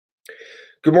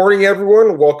Good morning,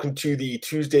 everyone. Welcome to the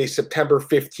Tuesday, September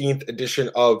 15th edition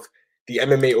of the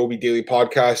MMA OB Daily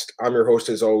Podcast. I'm your host,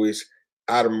 as always,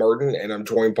 Adam Martin, and I'm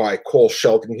joined by Cole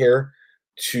Shelton here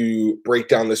to break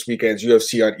down this weekend's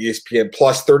UFC on ESPN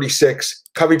Plus 36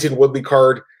 Covington Woodley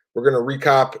card. We're going to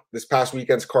recap this past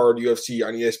weekend's card, UFC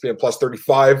on ESPN Plus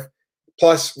 35.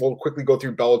 Plus, we'll quickly go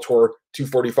through Bellator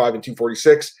 245 and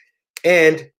 246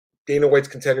 and Dana White's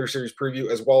Contender Series preview,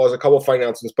 as well as a couple of fight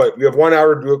announcements. But we have 1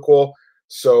 hour to do it, Cole.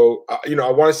 So,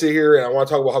 I want to sit here and I want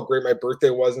to talk about how great my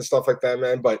birthday was and stuff like that,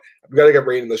 man. But we got to get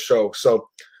right in the show. So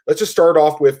let's just start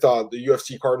off with the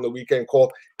UFC card in the weekend,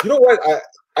 Cole. You know what?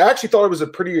 I actually thought it was a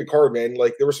pretty good card, man.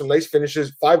 Like, there were some nice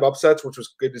finishes, 5 upsets, which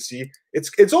was good to see.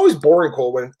 It's always boring,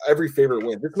 Cole, when every favorite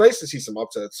wins. It's nice to see some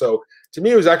upsets. So to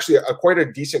me, it was actually quite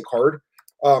a decent card.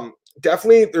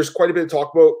 Definitely, there's quite a bit to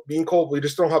talk about. Being Cold, we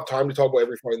just don't have time to talk about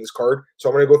every fight in this card. So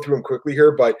I'm going to go through them quickly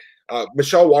here. But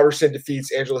Michelle Waterson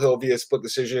defeats Angela Hill via split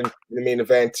decision in the main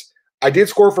event. I did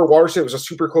score for Waterson. It was a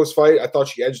super close fight. I thought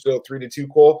she edged it 3-2,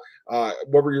 Cole.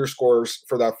 What were your scores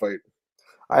for that fight?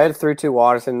 I had 3-2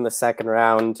 Waterson in the second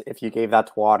round. If you gave that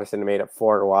to Waterson and made it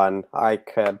 4-1, I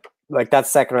could that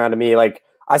second round to me.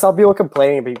 I saw people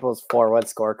complaining about people's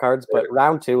 4-1 scorecards, but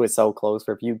round 2 is so close.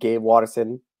 Where if you gave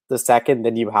Waterson the second,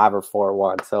 then you have her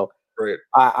 4-1. So right.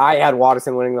 I had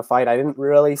Waterson winning the fight. I didn't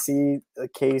really see a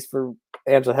case for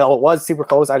Angela Hill. It was super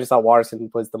close. I just thought Waterson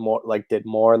was did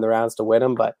more in the rounds to win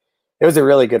him, but it was a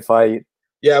really good fight.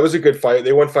 Yeah, it was a good fight.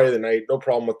 They won fight of the night. No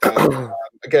problem with that.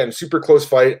 Again, super close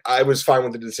fight. I was fine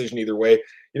with the decision either way.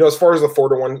 As far as the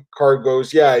 4-1 card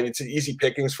goes, yeah, it's an easy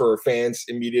pickings for fans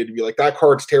and media to be like, that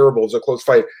card's terrible. It's a close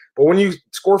fight. But when you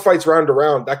score fights round to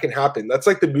round, that can happen. That's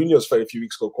like the Munoz fight a few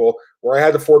weeks ago, Cole, where I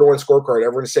had the 4-1 scorecard.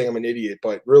 Everyone's saying I'm an idiot,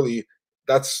 but really,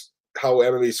 that's how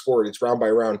MMA is scored. It's round by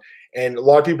round. And a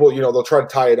lot of people, they'll try to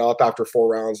tie it up after 4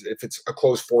 rounds. If it's a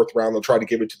close 4th round, they'll try to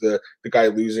give it to the guy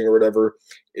losing or whatever.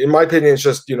 In my opinion, it's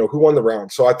just, who won the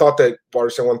round. So I thought that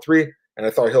Waterson won 3, and I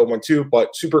thought Hill won 2,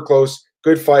 but super close,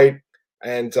 good fight.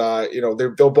 And,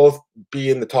 they'll both be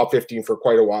in the top 15 for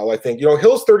quite a while, I think.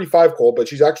 Hill's 35, Cole, but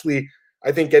she's actually,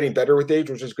 I think, getting better with age,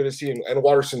 which is good to see. And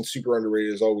Waterson's super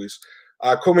underrated as always.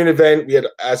 Co-main event, we had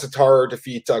Azatar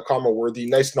defeat Kama Worthy.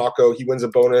 Nice knockout. He wins a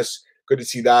bonus. Good to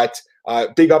see that.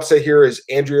 Big upset here is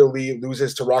Andrea Lee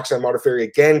loses to Roxanne Modafferi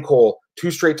again, Cole.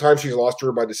 2 straight times she's lost to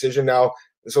her by decision now.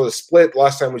 And so the split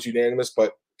last time was unanimous,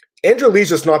 but Andrea Lee's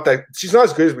just not that – she's not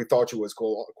as good as we thought she was,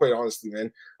 Cole, quite honestly,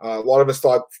 man. A lot of us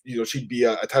thought, she'd be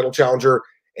a title challenger,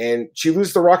 and she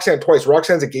loses to Roxanne twice.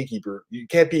 Roxanne's a gatekeeper. You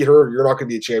can't beat her. You're not going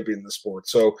to be a champion in the sport.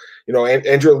 So,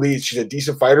 Andrea Lee, she's a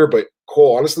decent fighter, but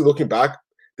Cole, honestly, looking back,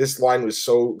 this line was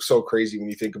so crazy when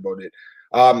you think about it.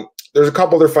 There's a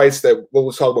couple other fights that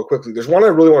we'll talk about quickly. There's one I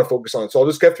really want to focus on, so I'll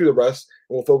just get through the rest,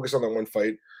 and we'll focus on that one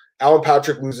fight. Alan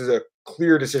Patrick loses a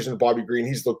clear decision to Bobby Green.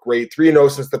 He's looked great.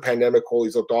 3-0 since the pandemic. Cole,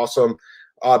 he's looked awesome.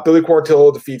 Billy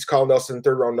Quarantillo defeats Kyle Nelson,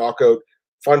 3rd-round knockout.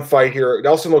 Fun fight here.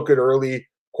 Nelson looked good early.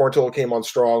 Quarantillo came on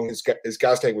strong. His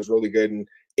gas tank was really good. And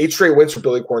 8 straight wins for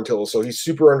Billy Quarantillo, so he's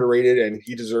super underrated, and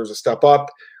he deserves a step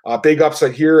up. Big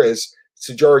upside here is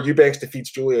Sijara Eubanks defeats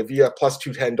Julia Villa, plus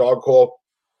 210 dog, Cole.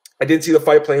 I didn't see the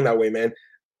fight playing that way, man.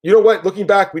 You know what? Looking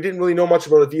back, we didn't really know much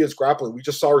about Avia's grappling. We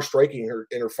just saw her striking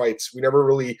in her fights. We never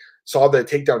really saw the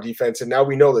takedown defense, and now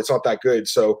we know that it's not that good.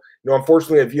 So,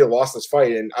 unfortunately, Avia lost this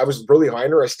fight, and I was really high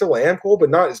on her. I still am, Cole, but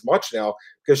not as much now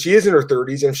because she is in her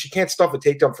 30s, and she can't stuff a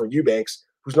takedown from Eubanks,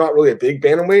 who's not really a big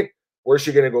bantamweight. Where's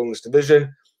she going to go in this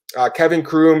division? Kevin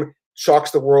Kroom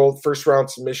shocks the world. 1st-round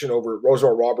submission over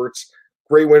Roosevelt Roberts.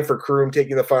 Great win for Kroom,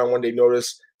 taking the fight on 1-day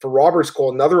notice. For Roberts,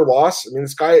 Cole, another loss. I mean,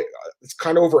 this guy is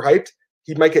kind of overhyped.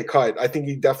 He might get cut. I think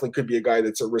he definitely could be a guy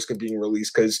that's at risk of being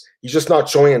released because he's just not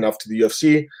showing enough to the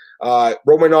UFC.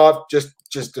 Romanov just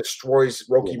destroys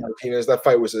Roque Martinez. That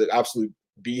fight was an absolute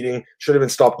beating. Should have been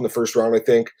stopped in the 1st round, I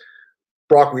think.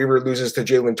 Brock Weaver loses to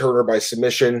Jalen Turner by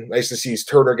submission. Nice to see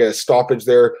Turner get a stoppage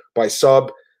there by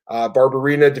sub.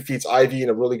 Barberina defeats Ivy in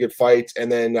a really good fight.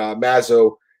 And then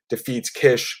Mazzo defeats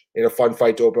Kish in a fun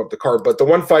fight to open up the card. But the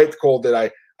one fight, Cole,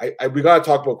 that we got to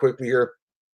talk about quickly here,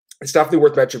 it's definitely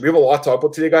worth mentioning. We have a lot to talk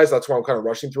about today, guys. That's why I'm kind of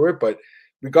rushing through it. But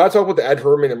we got to talk about the Ed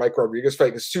Herman and Mike Rodriguez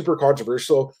fight. It's super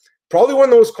controversial. Probably one of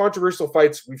the most controversial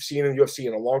fights we've seen in the UFC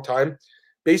in a long time.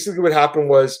 Basically, what happened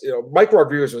was, Mike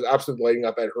Rodriguez was absolutely lighting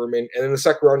up Ed Herman. And in the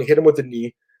second round, he hit him with a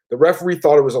knee. The referee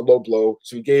thought it was a low blow,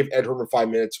 so he gave Ed Herman 5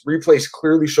 minutes. Replays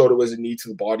clearly showed it was a knee to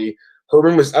the body.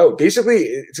 Herman was out. Basically,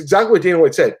 it's exactly what Dana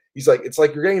White said. He's like, it's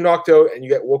like you're getting knocked out and you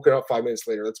get woken up 5 minutes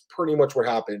later. That's pretty much what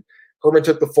happened. Herman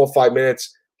took the full 5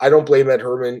 minutes. I don't blame Ed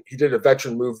Herman. He did a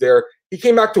veteran move there. He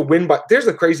came back to win, but there's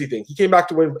the crazy thing. He came back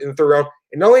to win in the 3rd round.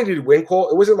 And not only did he win,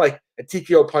 Cole, it wasn't like and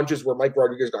TKO punches where Mike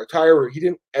Rodriguez got tired, or he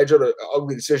didn't edge out an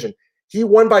ugly decision. He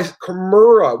won by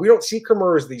Kimura. We don't see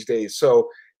Kimuras these days. So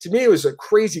to me, it was a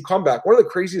crazy comeback. One of the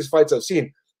craziest fights I've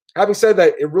seen. Having said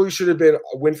that, it really should have been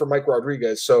a win for Mike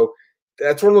Rodriguez. So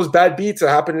that's one of those bad beats that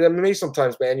happen in MMA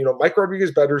sometimes, man. You know, Mike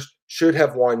Rodriguez bettors should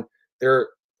have won their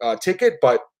ticket,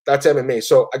 but that's MMA.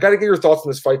 So I got to get your thoughts on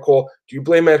this fight, Cole. Do you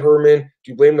blame Ed Herman?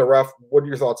 Do you blame the ref? What are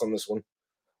your thoughts on this one?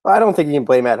 I don't think you can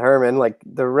blame Ed Herman. Like,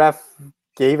 the ref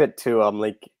gave it to him.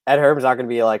 Like, Ed Herman's not going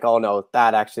to be like, oh, no,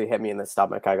 that actually hit me in the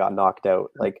stomach. I got knocked out.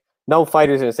 Like, no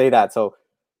fighter's going to say that. So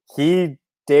he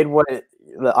did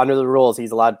under the rules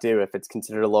he's allowed to do if it's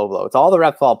considered a low blow. It's all the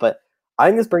ref's fault. But I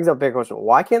think this brings up a big question.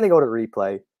 Why can't they go to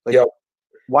replay? Like,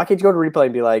 why can't you go to replay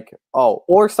and be like, oh,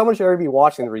 or someone should already be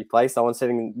watching the replay, someone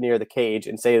sitting near the cage,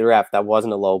 and say to the ref that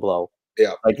wasn't a low blow.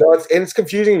 Yeah. Like, no, it's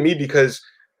confusing to me because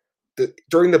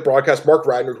during the broadcast, Mark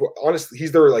Radner, who honestly,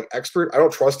 he's their like expert. I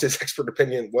don't trust his expert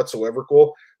opinion whatsoever,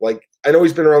 Cole. Like, I know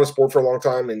he's been around the sport for a long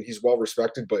time and he's well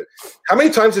respected, but how many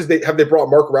times have they brought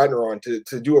Mark Radner on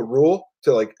to do a rule,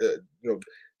 to like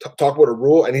talk about a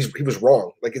rule, and he was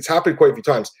wrong. Like, it's happened quite a few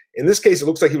times. In this case, it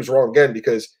looks like he was wrong again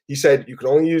because he said you can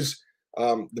only use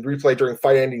the replay during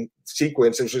fight ending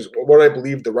sequence, which is what I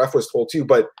believe the ref was told too.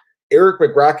 But Eric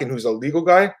McGracken, who's a legal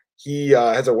guy, he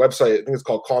has a website. I think it's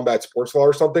called Combat Sports Law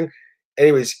or something.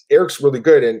 Anyways, Eric's really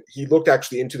good, and he looked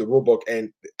actually into the rule book,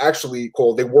 and actually,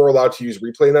 Cole, they were allowed to use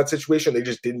replay in that situation. They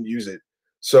just didn't use it.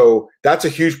 So that's a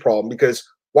huge problem because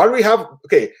why do we have –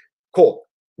 okay, Cole,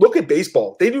 look at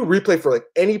baseball. They do replay for like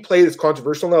any play that's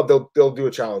controversial now. They'll do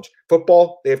a challenge.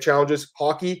 Football, they have challenges.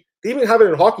 Hockey, they even have it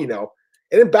in hockey now.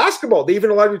 And in basketball, they even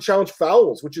allowed you to challenge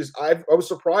fouls, which is I was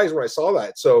surprised when I saw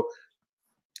that. So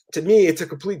to me, it's a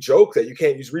complete joke that you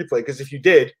can't use replay because if you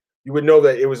did, you would know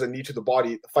that it was a knee to the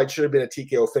body. The fight should have been a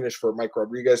TKO finish for Mike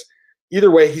Rodriguez. Either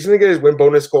way, he's going to get his win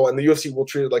bonus, Cole, and the UFC will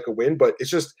treat it like a win. But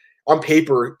it's just on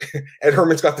paper, Ed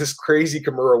Herman's got this crazy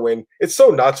Kimura win. It's so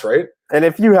nuts, right? And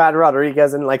if you had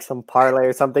Rodriguez in like some parlay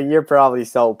or something, you're probably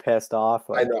so pissed off.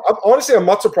 I know. Honestly, I'm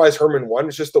not surprised Herman won.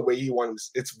 It's just the way he won.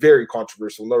 It's very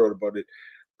controversial. No doubt about it.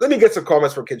 Let me get some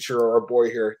comments from Kenshiro, our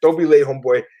boy here. Don't be late,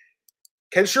 homeboy.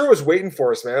 Kenshiro was waiting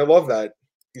for us, man. I love that.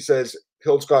 He says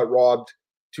Hills got robbed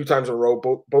 2 times in a row.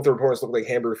 Both their opponents look like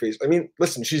hamburger face. I mean,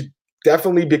 listen, she's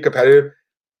definitely be competitive.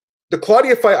 The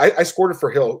Claudia fight, I scored it for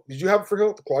Hill. Did you have it for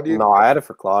Hill? The Claudia? No, I had it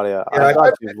for Claudia. Yeah, I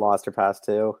thought she lost her pass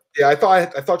too. Yeah, I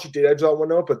thought she did edge that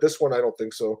one out, but this one I don't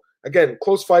think so. Again,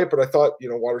 close fight, but I thought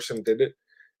Waterson did it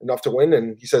enough to win.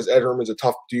 And he says Ed Herman's a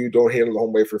tough dude. Don't handle the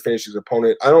home way for finishing his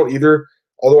opponent. I don't either.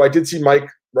 Although I did see Mike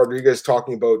Rodriguez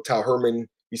talking about Tal Herman.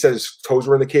 He said his toes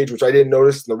were in the cage, which I didn't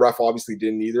notice, and the ref obviously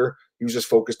didn't either. He was just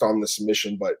focused on the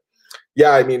submission. But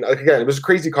yeah, I mean, again, it was a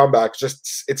crazy comeback.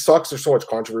 Just it sucks. There's so much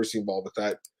controversy involved with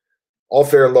that. All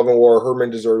fair in love and war. Herman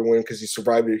deserved a win because he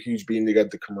survived a huge beating to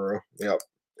get the Kimura. Yep.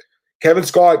 Kevin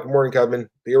Scott, good morning, Kevin.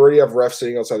 They already have refs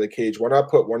sitting outside the cage. Why not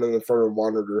put one in the front of a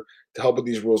monitor to help with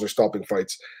these rules or stopping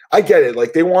fights? I get it.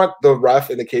 Like, they want the ref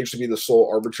in the cage to be the sole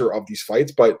arbiter of these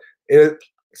fights, but in a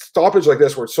stoppage like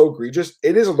this where it's so egregious,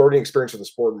 it is a learning experience for the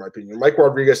sport, in my opinion. Mike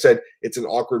Rodriguez said it's an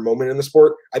awkward moment in the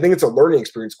sport. I think it's a learning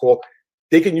experience, Cole.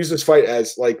 They can use this fight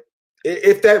as, like,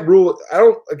 if that rule –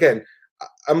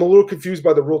 I'm a little confused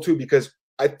by the rule too because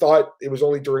I thought it was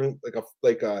only during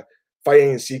like a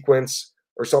fighting sequence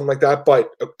or something like that.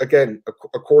 But again,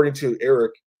 according to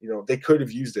Eric, they could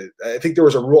have used it. I think there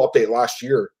was a rule update last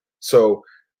year, so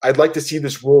I'd like to see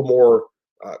this rule more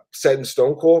set in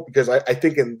stone, Cole, because I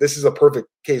think this is a perfect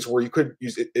case where you could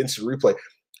use instant replay.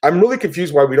 I'm really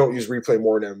confused why we don't use replay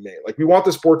more in MMA. Like, we want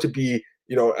the sport to be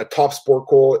a top sport,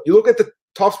 Cole. You look at the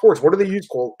top sports, what do they use,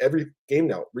 Cole? Every game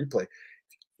now, replay.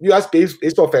 You ask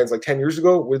baseball fans like 10 years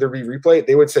ago, would there be replay?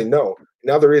 They would say no.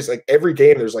 Now there is, like, every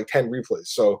game there's like 10 replays.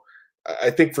 So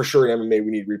I think for sure in MMA we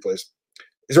need replays.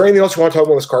 Is there anything else you want to talk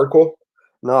about on this card, Cole?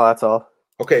 No, that's all.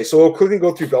 Okay, so we'll quickly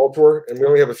go through Bellator, and we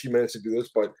only have a few minutes to do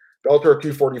this, but Bellator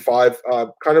 245,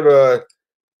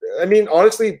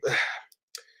 honestly,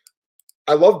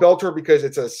 I love Bellator because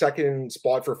it's a second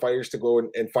spot for fighters to go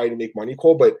and fight and make money,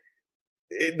 Cole, but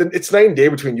it's night and day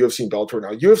between UFC and Bellator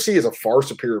now. UFC is a far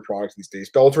superior product these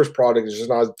days. Bellator's product is just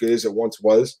not as good as it once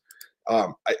was.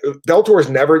 Bellator is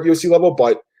never at UFC level,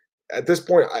 but at this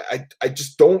point, I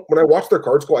just don't. When I watch their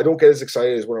cards, I don't get as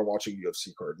excited as when I'm watching a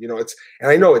UFC card.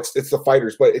 I know it's the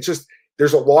fighters, but it's just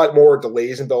there's a lot more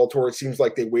delays in Bellator. It seems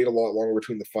like they wait a lot longer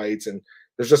between the fights, and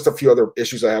there's just a few other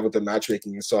issues I have with the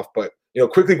matchmaking and stuff. But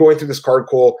quickly going through this card,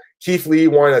 Cole, Keith Lee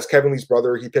won as Kevin Lee's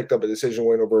brother. He picked up a decision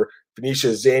win over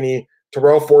Vinicius Zani.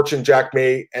 Terrell Fortune, Jack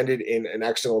May ended in an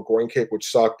accidental groin kick,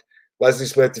 which sucked. Leslie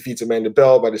Smith defeats Amanda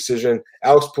Bell by decision.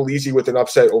 Alex Polizzi with an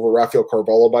upset over Rafael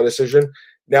Carvalho by decision.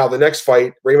 Now, the next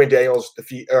fight, Raymond Daniels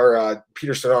defeat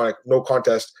Peter Stoyanov, no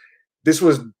contest. This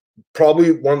was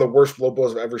probably one of the worst low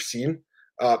blows I've ever seen.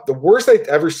 The worst I've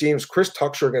ever seen was Chris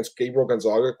Tucker against Gabriel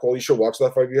Gonzaga. Cole, you should watch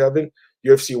that fight if you haven't.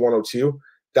 UFC 102.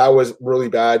 That was really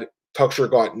bad. Tucker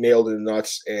got nailed in the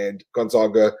nuts, and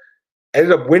Gonzaga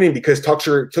ended up winning because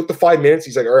Tucker took the 5 minutes.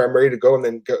 He's like, all right, I'm ready to go. And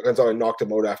then Gonzaga knocked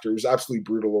him out after. It was absolutely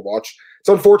brutal to watch. It's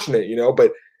unfortunate,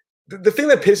 but the thing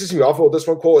that pisses me off about this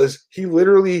one, Cole, is he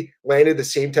literally landed the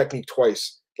same technique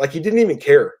twice. Like, he didn't even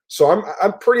care. So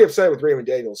I'm pretty upset with Raymond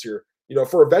Daniels here.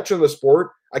 For a veteran of the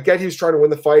sport, I get he was trying to win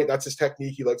the fight. That's his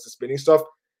technique. He likes the spinning stuff.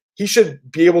 He should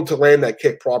be able to land that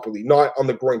kick properly, not on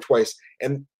the groin twice.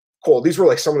 And Cole, these were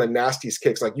like some of the nastiest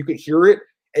kicks. Like, you could hear it,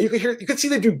 and you could see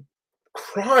the dude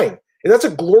crying. And that's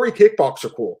a glory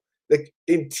kickboxer, Cole. Like,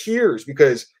 in tears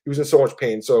because he was in so much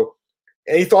pain. So,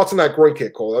 any thoughts on that groin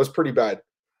kick, Cole? That was pretty bad.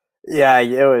 Yeah,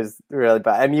 it was really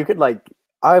bad. I mean, you could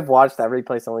I've watched that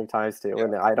replay so many times too,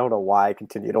 and I don't know why I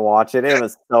continue to watch it. It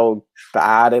was so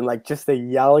bad, and just the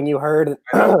yelling you heard,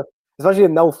 especially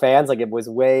with no fans, it was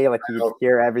way you could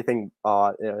hear everything.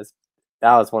 That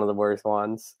was one of the worst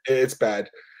ones. It's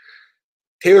bad.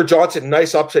 Taylor Johnson,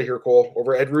 nice upset here, Cole,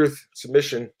 over Ed Ruth,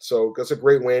 submission. So that's a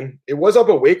great win. It was up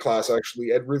a weight class,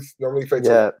 actually. Ed Ruth normally fights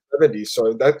in the 70s,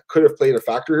 so that could have played a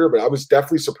factor here, but I was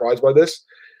definitely surprised by this.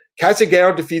 Kat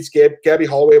Zingano defeats Gabby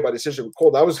Holloway by decision.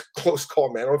 Cole, that was a close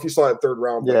call, man. I don't know if you saw that third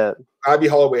round. But Gabby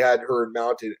Holloway had her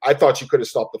mounted. I thought she could have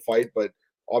stopped the fight, but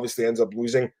obviously ends up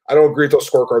losing. I don't agree with those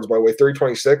scorecards, by the way.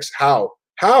 30-26.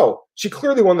 How? She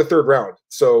clearly won the third round.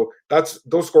 So those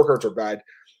scorecards are bad.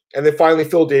 And then finally,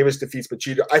 Phil Davis defeats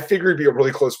Machida. I figured it'd be a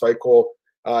really close fight, Cole.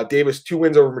 Davis 2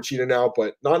 wins over Machida now,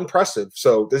 but not impressive.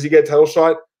 So does he get a title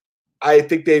shot? I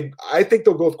think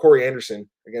they'll go with Corey Anderson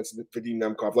against Vadim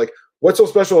Nemkov. What's so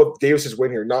special of Davis's win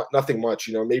here? Nothing much.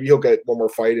 Maybe he'll get one more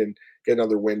fight and get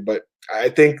another win, but I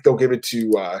think they'll give it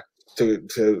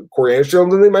to Corey Anderson.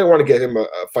 Then they might want to get him a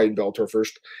fight in Bellator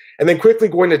first. And then quickly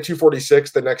going to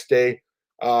 246 the next day,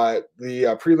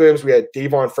 the prelims, we had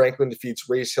Davon Franklin defeats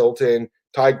Race Hilton,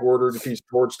 Ty Gorder defeats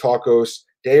George Takos,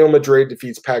 Daniel Madrid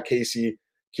defeats Pat Casey,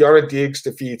 Kiana Diggs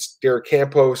defeats Derek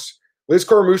Campos, Liz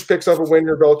Carmouche picks up a win in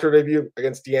her Bellator debut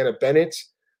against Deanna Bennett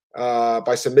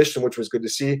by submission, which was good to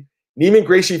see. Neiman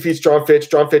Gracie defeats John Fitch.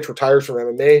 John Fitch retires from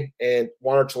MMA, and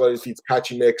Juan Archuleta defeats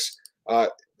Patchy Mix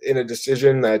in a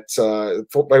decision that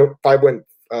fight went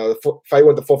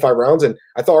the full 5 rounds. And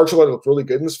I thought Archuleta looked really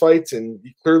good in this fight, and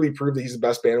he clearly proved that he's the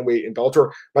best bantamweight in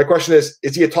Bellator. My question is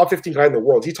he a top 15 guy in the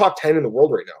world? Is he top 10 in the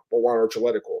world right now? Or Juan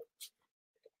Archuleta, Cole?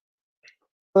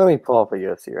 Let me pull up a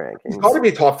UFC rankings. He's got to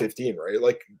be top 15,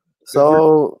 right?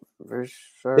 So for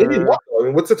sure. Maybe what? I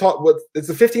mean, what's the top? Is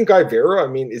the 15 guy Vera? I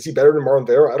mean, is he better than Marlon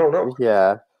Vera? I don't know.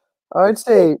 Yeah, I'd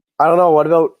say I don't know. What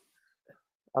about?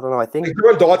 I don't know. I think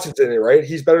John Dodson's in it, right?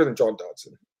 He's better than John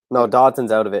Dodson. No,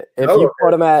 Dodson's out of it. If you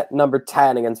put him at number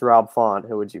 10 against Rob Font,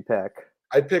 who would you pick?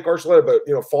 I'd pick Archuleta, but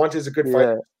Font is a good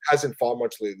fighter. Hasn't fought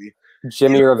much lately.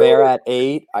 Jimmy Rivera at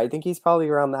 8. I think he's probably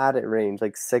around that at range,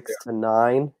 6 to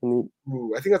 9.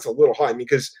 I think that's a little high. I mean,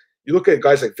 because you look at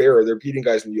guys like Vera, they're beating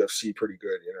guys in the UFC pretty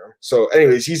good, So,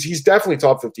 anyways, he's definitely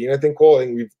top 15. I think, Cole. I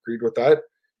think we've agreed with that.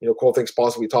 Cole thinks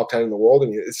possibly top 10 in the world,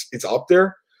 and it's up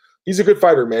there. He's a good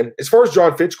fighter, man. As far as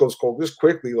John Fitch goes, Cole, just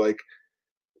quickly,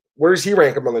 where does he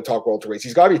rank him on the top welterweights?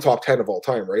 He's got to be top 10 of all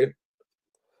time, right?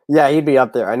 Yeah, he'd be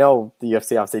up there. I know the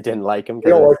UFC obviously didn't like him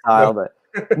because of his style, but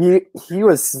he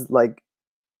was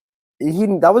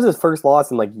that was his first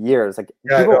loss in years.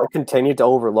 People continued to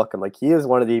overlook him. He is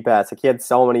one of the best. He had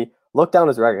so many. Look down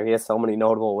his record. He has so many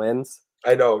notable wins.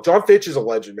 I know. John Fitch is a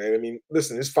legend, man. I mean,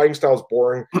 listen, his fighting style is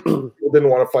boring. People didn't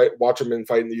want to watch him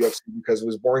fight in the UFC because of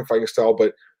his boring fighting style.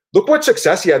 But look what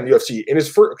success he had in the UFC. In his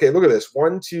first, okay, look at this.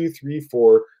 1, 2, 3,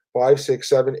 4, 5, 6,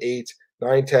 7, 8,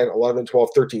 9, 10, 11, 12,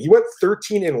 13. He went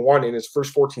 13-1 in his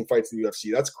first 14 fights in the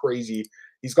UFC. That's crazy.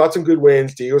 He's got some good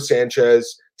wins. Diego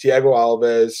Sanchez, Thiago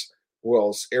Alves, who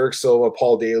else? Eric Silva,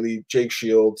 Paul Daly, Jake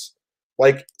Shields.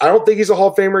 I don't think he's a Hall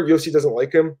of Famer. UFC doesn't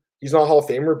like him. He's not a Hall of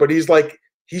Famer, but he's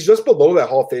just below that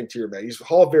Hall of Fame tier, man. He's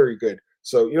Hall of very good.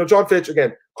 So, John Fitch,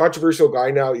 again, controversial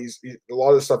guy now. He's a lot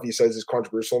of the stuff he says is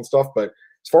controversial and stuff, but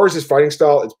as far as his fighting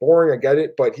style, it's boring. I get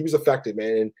it, but he was effective,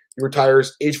 man. And he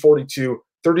retires age 42,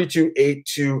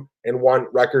 32-8-2-1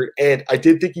 record. And I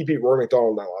did think he beat Rory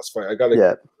McDonald in that last fight. I got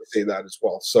to say that as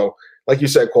well. So, like you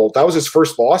said, Cole, that was his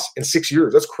first loss in 6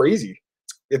 years. That's crazy.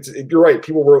 You're right.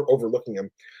 People were overlooking him.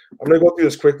 I'm going to go through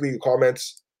this quickly, the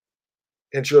comments.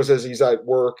 Henshiro says he's at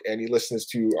work and he listens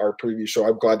to our previous show.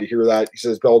 I'm glad to hear that. He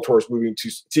says Bellator is moving to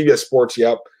CBS Sports.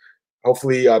 Yep.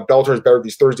 Hopefully, Bellator is better at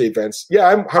these Thursday events. Yeah,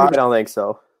 I don't think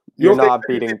so. You're not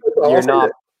beating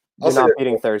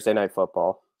Thursday Night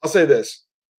Football. I'll say this.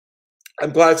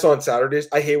 I'm glad it's on Saturdays.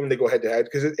 I hate when they go head to head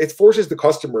because it forces the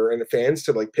customer and the fans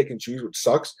to like pick and choose, which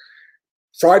sucks.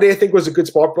 Friday, I think, was a good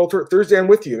spot for Bellator. Thursday, I'm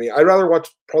with you. I mean, I'd rather watch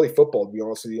probably football, to be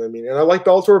honest with you. I mean, and I like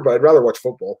Bellator, but I'd rather watch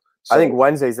football. So. I think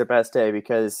Wednesday's the best day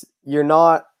because you're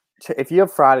not – if you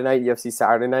have Friday night, UFC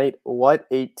Saturday night, what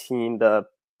 18 to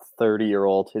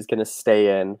 30-year-old is going to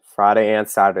stay in Friday and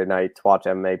Saturday night to watch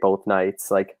MMA both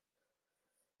nights? Like,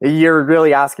 you're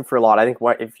really asking for a lot. I think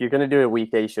if you're going to do a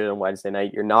weekday show on Wednesday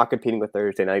night, you're not competing with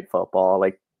Thursday night football.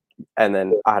 Like, and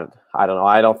then I don't know.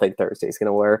 I don't think Thursday's going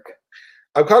to work.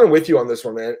 I'm kind of with you on this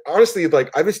one, man. Honestly,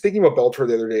 like I was thinking about Bellator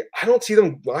the other day. I don't see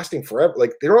them lasting forever.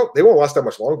 Like they won't last that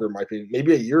much longer, in my opinion.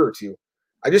 Maybe a year or two.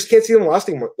 I just can't see them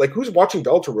lasting. Like who's watching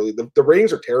Bellator really? The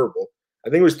ratings are terrible. I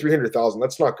think it was 300,000.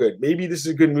 That's not good. Maybe this is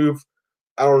a good move.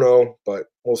 I don't know, but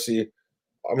we'll see.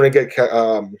 I'm gonna get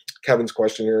Kevin's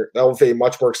question here. LFA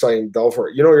much more exciting than Bellator.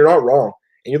 You know, you're not wrong.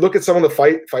 And you look at some of the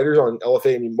fighters on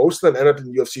LFA. I mean, most of them end up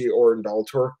in UFC or in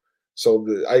Bellator. So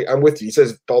I'm with you. He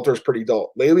says Bellator is pretty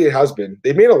dull. Lately, it has been.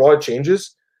 They've made a lot of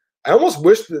changes. I almost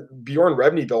wish that Bjorn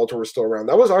Rebney Bellator was still around.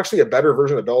 That was actually a better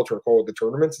version of Bellator called the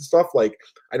tournaments and stuff. Like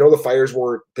I know the fighters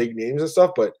were big names and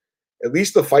stuff, but at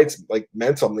least the fights like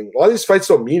meant something. A lot of these fights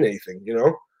don't mean anything, you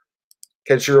know.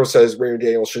 Kenshiro says Raymond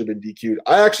Daniels should have been DQ'd.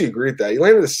 I actually agree with that. He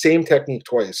landed the same technique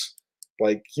twice.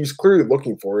 Like he was clearly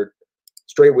looking for it.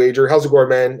 Straight wager. How's it going,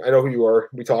 man? I know who you are.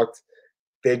 We talked.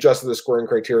 They adjusted the scoring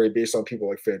criteria based on people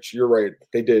like Fitch. You're right.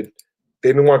 They did. They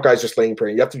didn't want guys just laying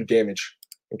praying. You have to do damage.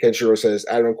 And Kenshiro says,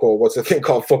 Adam Cole, what's the thing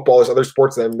called football? There's other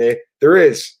sports than MMA. There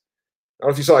is. I don't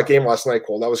know if you saw that game last night,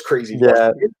 Cole. That was crazy. Yeah.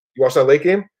 You watched that late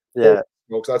game? Yeah.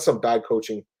 Oh, that's some bad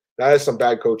coaching. That is some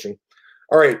bad coaching.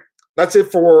 All right. That's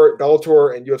it for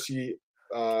Bellator and UFC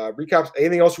recaps.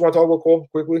 Anything else you want to talk about, Cole,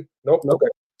 quickly? Nope. Okay.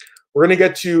 We're going to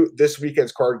get to this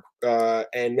weekend's card,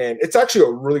 and man, it's actually a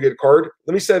really good card.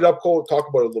 Let me set it up, Cole, talk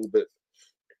about it a little bit.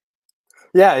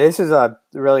 Yeah, this is a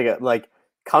really good, like,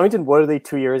 Covington Woodley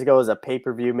 2 years ago was a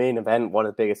pay-per-view main event, one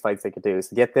of the biggest fights they could do.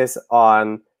 So get this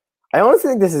on, I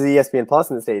honestly think this is ESPN Plus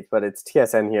in the States, but it's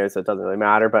TSN here, so it doesn't really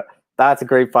matter. But that's a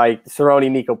great fight.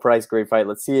 Cerrone, Nico Price, great fight.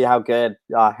 Let's see how good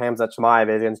Khamzat Chimaev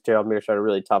is against Gerald Meerschaert, a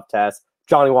really tough test.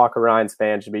 Johnny Walker Ryan's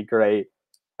fan should be great.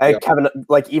 And Kevin,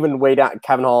 like even way down,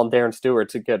 Kevin Hall and Darren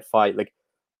Stewart's a good fight. Like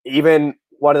even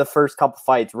one of the first couple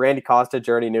fights, Randy Costa,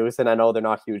 Journey Newson. I know they're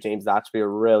not huge names. That should be a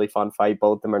really fun fight.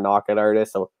 Both of them are knockout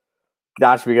artists, so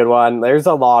that should be a good one. There's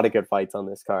a lot of good fights on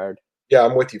this card. Yeah,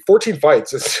 I'm with you. 14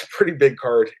 fights. It's a pretty big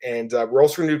card, and we're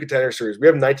also going to do Contender Series. We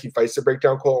have 19 fights to break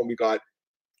down, Cole, and we got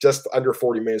just under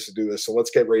 40 minutes to do this. So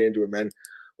let's get right into it, man.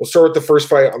 We'll start with the first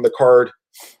fight on the card.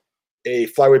 A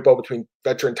flyweight bout between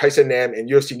veteran Tyson Nam and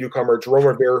UFC newcomer Jerome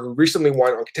Rivera, who recently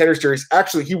won on Contender Series.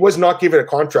 Actually, he was not given a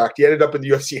contract. He ended up in the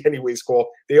UFC anyways, Cole.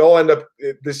 They all end up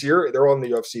this year. They're all in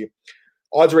the UFC.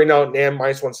 Odds right now, Nam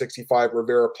minus 165,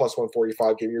 Rivera plus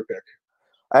 145. Give me your pick.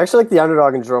 I actually like the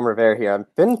underdog in Jerome Rivera here.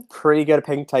 I've been pretty good at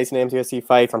picking Tyson Nam's UFC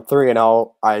fights. I'm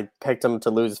 3-0. I picked him to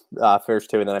lose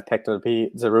first two, and then I picked him to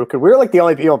beat Zaruka. We were like the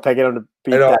only people picking him to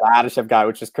beat that Adeshev guy,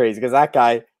 which is crazy because that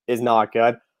guy is not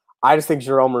good. I just think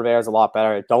Jerome Rivera is a lot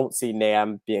better. I don't see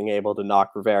Nam being able to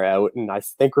knock Rivera out, and I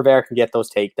think Rivera can get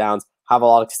those takedowns, have a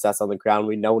lot of success on the ground.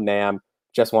 We know Nam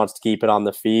just wants to keep it on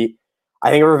the feet. I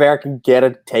think Rivera can get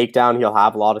a takedown. He'll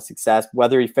have a lot of success.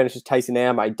 Whether he finishes Tyson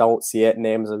Nam, I don't see it.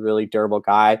 Nam is a really durable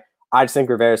guy. I just think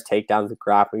Rivera's takedowns and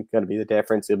grappling is going to be the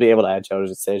difference. He'll be able to edge out his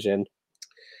decision.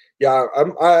 Yeah,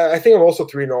 I think I'm also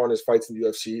 3-0 on his fights in the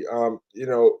UFC. You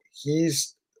know,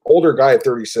 he's older guy at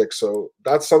 36, so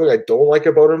that's something I don't like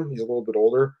about him. He's a little bit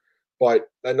older, but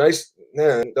that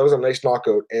was a nice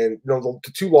knockout. And you know,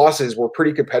 the two losses were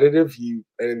pretty competitive. He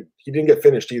didn't get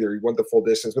finished either. He went the full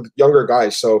distance with younger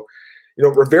guys. So, you know,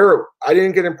 Rivera, I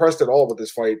didn't get impressed at all with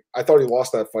this fight. I thought he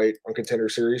lost that fight on Contender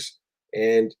Series,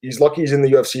 and he's lucky he's in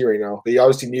the UFC right now. They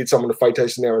obviously need someone to fight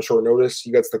Tyson Nam on short notice.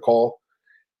 He gets the call.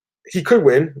 He could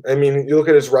win. I mean, you look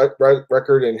at his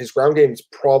record, and his ground game is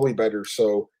probably better.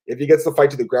 So if he gets the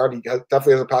fight to the ground, he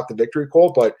definitely has a path to victory,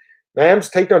 Cole. But Nam's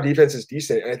takedown defense is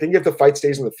decent, and I think if the fight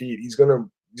stays on the feet, he's gonna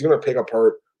pick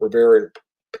apart Rivera and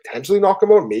potentially knock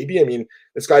him out. Maybe. I mean,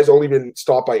 this guy's only been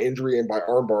stopped by injury and by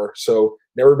armbar, so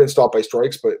never been stopped by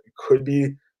strikes. But it could be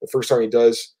the first time he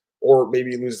does, or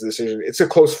maybe he loses the decision. It's a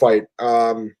close fight.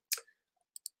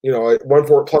 You know, at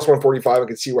plus 145, I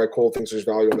can see why Cole thinks there's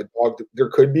value on the dog. There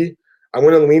could be. I'm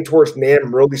going to lean towards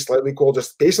Nam really slightly, Cole,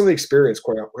 just based on the experience,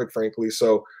 quite frankly.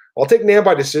 So I'll take Nam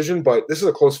by decision, but this is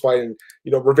a close fight. And,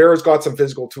 Rivera's got some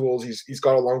physical tools. He's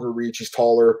got a longer reach. He's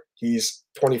taller. He's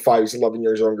 25. He's 11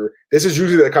 years younger. This is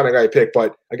usually the kind of guy I pick,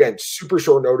 but again, super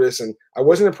short notice. And I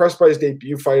wasn't impressed by his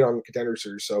debut fight on Contender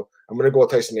Series, so I'm going to go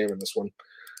with Tyson Nam in this one.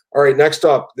 All right, next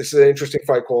up, this is an interesting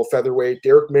fight called featherweight.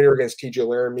 Derek Minner against TJ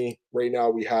Laramie. Right now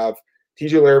we have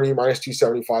TJ Laramie minus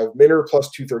 275, Minner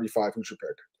plus 235. Who's your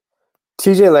pick?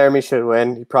 TJ Laramie should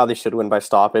win. He probably should win by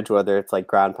stoppage, whether it's like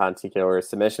ground pound TKO or a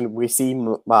submission. We see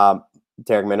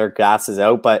Derek Minner gasses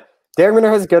out, but Derek Minner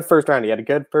has a good first round. He had a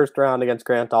good first round against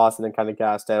Grant Dawson and kind of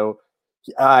gassed out.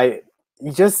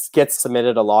 He just gets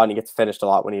submitted a lot and he gets finished a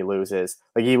lot when he loses.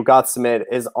 Like he got submitted.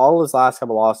 All his last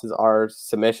couple losses are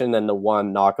submission and the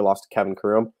one knockout loss to Kevin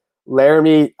Karoum.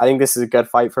 Laramie, I think this is a good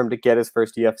fight for him to get his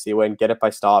first UFC win, get it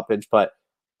by stoppage, but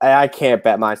I can't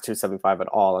bet minus 275 at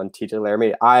all on TJ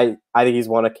Laramie. I think he's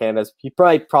one of Canada's, he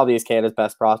probably is Canada's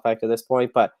best prospect at this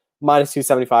point, but minus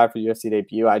 275 for UFC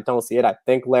debut, I don't see it. I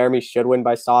think Laramie should win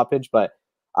by stoppage, but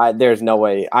there's no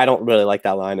way. I don't really like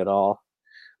that line at all.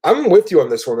 I'm with you on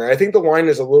this one, man. I think the line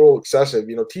is a little excessive.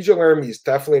 TJ Laramie is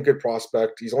definitely a good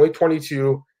prospect. He's only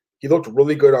 22. He looked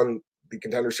really good on the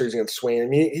Contender Series against Swain. I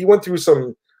mean, he went through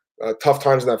some tough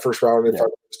times in that first round, if I'm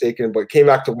not mistaken, but came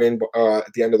back to win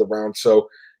at the end of the round. So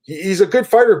he's a good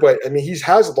fighter, but I mean, he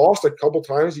has lost a couple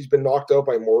times. He's been knocked out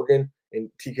by Morgan and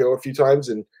TKO a few times,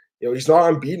 and he's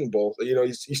not unbeaten both.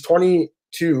 He's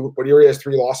 22, but he already has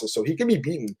 3 losses, so he can be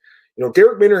beaten.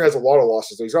 Derek Minner has a lot of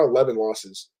losses. So he's got 11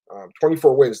 losses,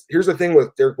 24 wins. Here's the thing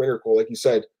with Derek Minner, Cole, like you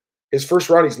said, his first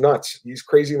round, he's nuts. He's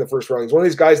crazy in the first round. He's one of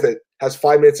these guys that has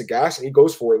 5 minutes of gas and he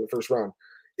goes for it in the first round.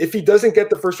 If he doesn't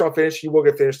get the first round finish, he will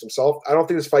get finished himself. I don't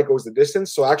think this fight goes the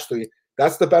distance. So actually,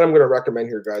 that's the bet I'm going to recommend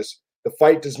here, guys. The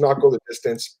fight does not go the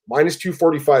distance. Minus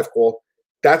 245, Cole.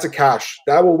 That's a cash.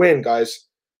 That will win, guys.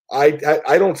 I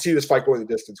don't see this fight going the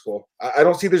distance, Cole. I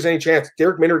don't see there's any chance.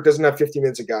 Derek Minner doesn't have 50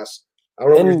 minutes of gas. I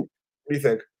don't know. What do you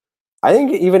think? I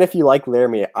think even if you like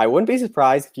Laramie, I wouldn't be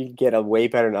surprised if you could get a way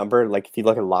better number, like if you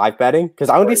look at live betting, because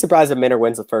I wouldn't be surprised if Minner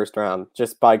wins the first round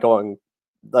just by going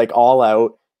like all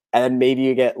out, and then maybe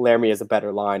you get Laramie as a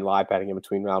better line live betting in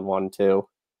between round 1 and 2.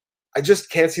 I just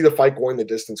can't see the fight going the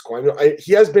distance.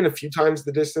 He has been a few times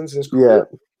the distance in his career,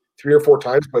 3 or 4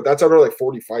 times, but that's over like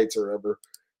 40 fights or whatever.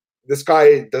 This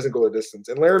guy doesn't go the distance.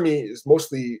 And Laramie is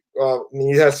mostly,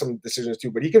 he has some decisions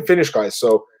too, but he can finish guys.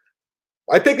 So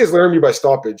I pick his Laramie by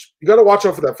stoppage. You got to watch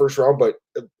out for that first round, but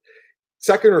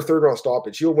second or third round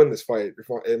stoppage, he'll win this fight,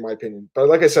 in my opinion. But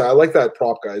like I said, I like that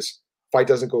prop, guys. Fight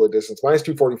doesn't go the distance. Minus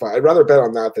 245. I'd rather bet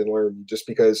on that than Laramie, just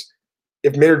because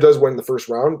if Minner does win the first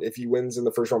round, if he wins in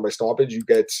the first round by stoppage, you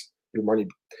get your money.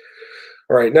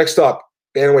 All right, next up,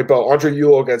 bantamweight belt. Andre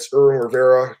Ewell against Irwin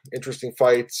Rivera. Interesting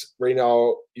fights. Right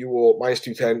now, Ewell minus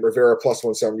 210, Rivera plus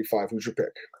 175. Who's your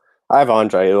pick? I have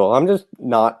Andre Ewell. I'm just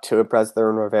not too impressed with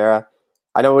Irwin Rivera.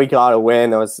 I know we got a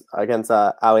win. That was against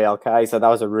Ali Al-Kazi. That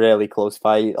was a really close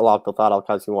fight. A lot of people thought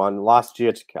Al-Kazi won. Lost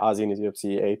to Kazi in his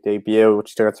UFC 8 debut,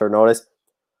 which took short notice.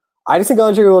 I just think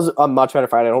Andre was a much better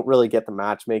fight. I don't really get the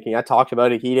matchmaking. I talked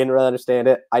about it. He didn't really understand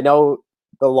it. I know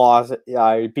the loss.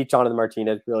 He beat Jonathan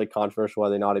Martinez. Really controversial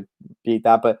whether or not he beat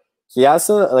that. But he has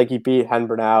he beat Hen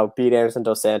Bernal, beat Anderson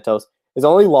Dos Santos. His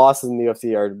only losses in the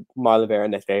UFC are Marlon Rivera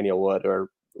and Nathaniel Wood, or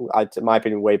in my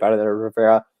opinion, way better than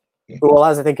Rivera. Who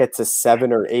has, I think it's a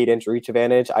 7 or 8 inch reach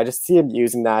advantage. I just see him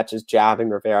using that, just jabbing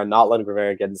Rivera, not letting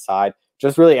Rivera get inside,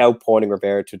 just really outpointing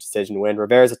Rivera to a decision win.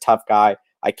 Rivera's a tough guy.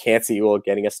 I can't see Ewell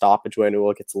getting a stoppage win.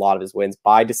 Ewell gets a lot of his wins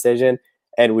by decision.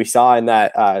 And we saw in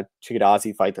that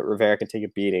Chikadze fight that Rivera can take a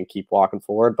beat and keep walking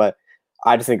forward. But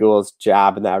I just think Ewell's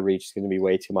jab and that reach is going to be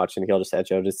way too much, and he'll just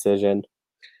edge out a decision.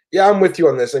 Yeah, I'm with you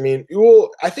on this. I mean,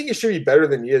 Ewell, I think he should be better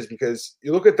than he is, because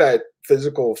you look at that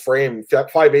physical frame,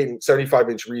 5'8" and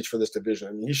 75-inch reach for this division.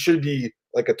 I mean, he should be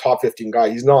like a top 15 guy.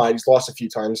 He's not. He's lost a few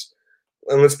times.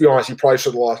 And let's be honest, he probably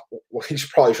should have lost. Well,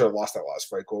 probably should have lost that last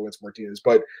fight against Martinez.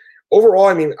 But overall,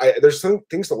 I mean, there's some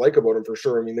things to like about him for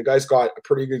sure. I mean, the guy's got a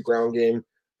pretty good ground game.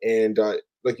 And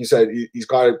like you said, he's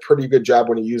got a pretty good jab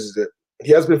when he uses it.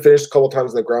 He has been finished a couple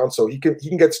times on the ground, so he can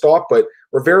get stopped. But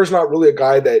Rivera's not really a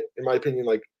guy that, in my opinion,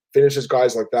 like finishes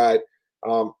guys like that.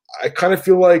 I kind of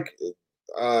feel like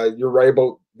you're right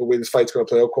about the way this fight's going to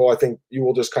play out, Cole. I think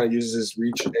Ewell just kind of uses his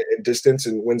reach and distance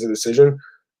and wins a decision.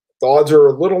 The odds are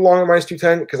a little long at minus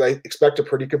 210 because I expect a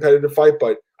pretty competitive fight,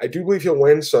 but I do believe he'll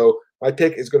win. So my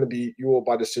pick is going to be Ewell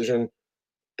by decision.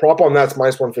 Prop on that's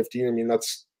minus 115. I mean,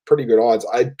 that's pretty good odds.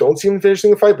 I don't see him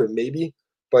finishing the fight, but maybe.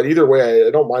 But either way,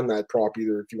 I don't mind that prop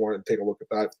either if you want to take a look at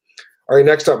that. All right,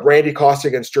 next up, Randy Costa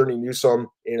against Journey Newsome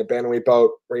in a bantamweight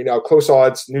bout. Right now, close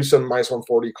odds. Newsome minus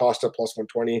 140, Costa plus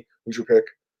 120. Who's your pick?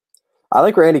 I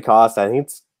like Randy Costa. I think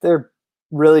it's they're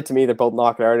really, to me, they're both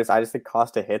knockout artists. I just think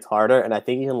Costa hits harder, and I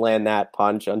think he can land that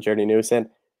punch on Journey Newson.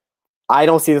 I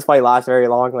don't see this fight last very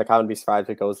long. Like, I wouldn't be surprised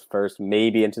if it goes first,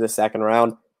 maybe into the second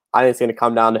round. I think it's going to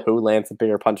come down to who lands the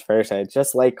bigger punch first. And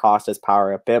just like Costa's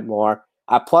power a bit more.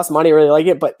 At plus money, I really like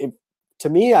it. But to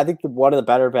me, I think one of the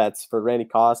better bets for Randy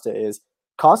Costa is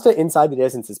Costa inside the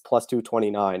distance is plus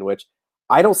 229, which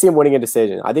I don't see him winning a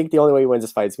decision. I think the only way he wins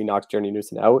this fight is if he knocks Journey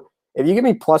Newson out. If you give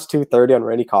me plus 230 on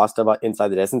Randy Costa about inside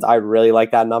the distance, I really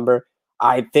like that number.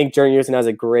 I think Journey Newson has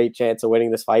a great chance of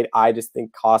winning this fight. I just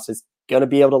think Costa's going to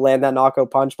be able to land that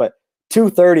knockout punch. But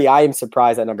 230, I am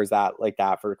surprised that number's that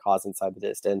for Costa inside the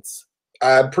distance.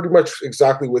 I'm pretty much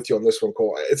exactly with you on this one,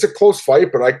 Cole. It's a close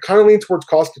fight, but I kind of lean towards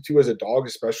Costa too as a dog,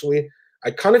 especially.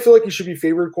 I kind of feel like he should be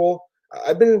favored, Cole.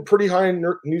 I've been pretty high in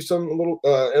Newsom a little,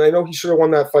 and I know he should have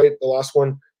won that fight, the last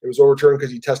one. It was overturned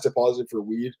because he tested positive for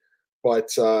weed. But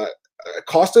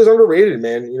Costa is underrated,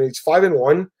 man. He's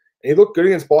 5-1, and he looked good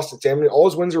against Boston Salmon. All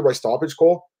his wins are by stoppage,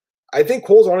 Cole. I think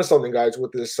Cole's onto something, guys,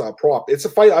 with this prop. It's a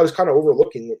fight I was kind of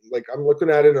overlooking. Like, I'm looking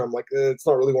at it, and I'm like, it's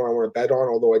not really one I want to bet on,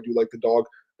 although I do like the dog.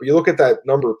 But you look at that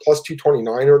number, plus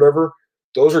 229 or whatever,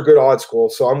 those are good odds, Cole.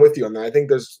 So I'm with you on that. I think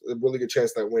there's a really good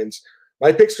chance that wins.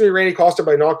 My pick's going to be Randy Costa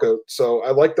by knockout. So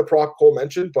I like the prop Cole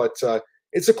mentioned, but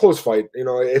it's a close fight.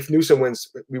 If Newsom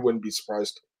wins, we wouldn't be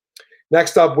surprised.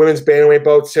 Next up, women's bantamweight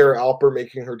bout, Sarah Alper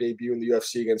making her debut in the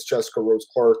UFC against Jessica Rose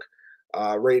Clark.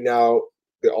 Right now,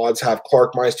 the odds have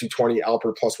Clark minus 220,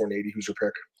 Alper plus 180. Who's your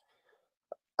pick?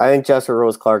 I think Jessica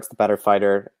Rose Clark's the better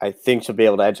fighter. I think she'll be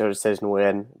able to edge her decision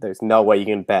win. There's no way you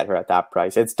can bet her at that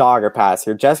price. It's dog or pass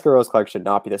here. Jessica Rose Clark should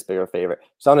not be this big of a favorite.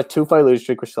 She's on a 2-fight losing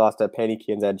streak, which she lost to Penny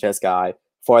Kienz and Jessica Eye.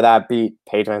 Before that, beat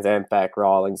Paige VanZant, Beck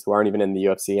Rawlings, who aren't even in the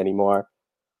UFC anymore.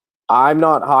 I'm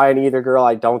not high on either girl.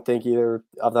 I don't think either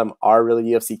of them are really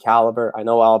UFC caliber. I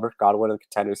know Albert got a win in the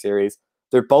Contender Series.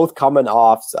 They're both coming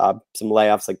off some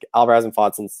layoffs. Like, Albert hasn't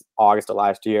fought since August of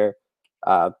last year.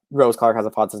 Rose Clark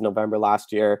hasn't fought since November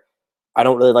last year. I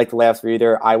don't really like the layoffs for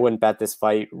either. I wouldn't bet this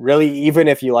fight. Really, even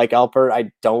if you like Alper,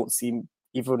 I don't see,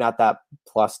 even at that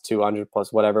plus 200,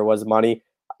 plus whatever was money,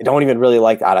 I don't even really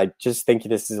like that. I just think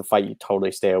this is a fight you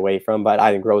totally stay away from, but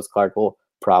I think Rose Clark will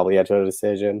probably edge a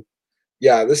decision.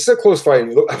 Yeah, this is a close fight.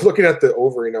 I'm looking at the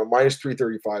over now, minus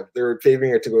 335. They're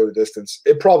favoring it to go the distance.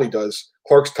 It probably does.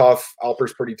 Clark's tough.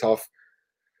 Alper's pretty tough.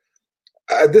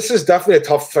 This is definitely a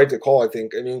tough fight to call, I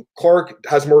think. I mean, Clark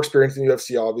has more experience in the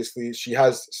UFC, obviously. She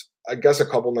has, I guess, a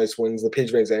couple nice wins. The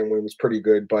Paige VanZant win was pretty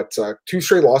good, but 2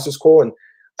 straight losses, Cole. And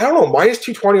I don't know, minus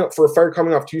 220 for a fighter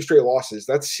coming off 2 straight losses.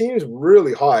 That seems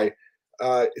really high.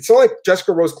 It's not like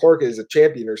Jessica Rose Clark is a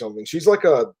champion or something. She's like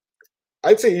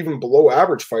I'd say even below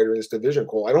average fighter in this division,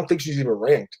 Cole. I don't think she's even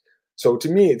ranked. So to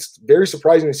me, it's very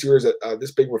surprising to see her as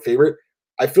this big of a favorite.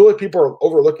 I feel like people are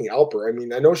overlooking Alper. I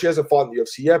mean, I know she hasn't fought in the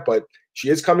UFC yet, but she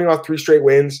is coming off 3 straight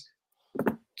wins.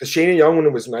 The Shayna Young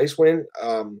win was a nice win.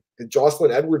 The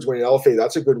Jocelyn Edwards win in LFA,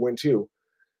 that's a good win too.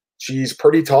 She's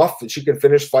pretty tough, and she can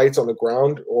finish fights on the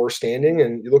ground or standing.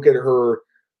 And you look at her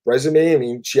resume, I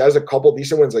mean, she has a couple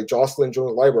decent wins, like Jocelyn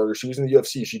Jones-Lybarger. She was in the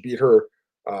UFC. She beat her.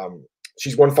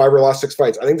 She's won 5 of her last 6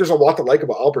 fights. I think there's a lot to like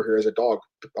about Alper here as a dog,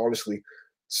 honestly.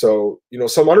 So,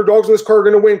 some underdogs in this card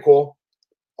are going to win, Cole.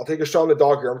 I'll take a shot on the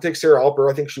dog here. I'm going to take Sarah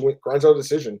Alper. I think she grinds out a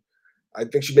decision. I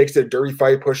think she makes it a dirty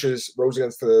fight, pushes Rose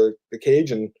against the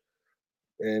cage and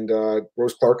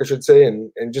Rose Clark, I should say,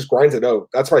 and just grinds it out.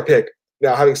 That's my pick.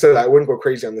 Now, having said that, I wouldn't go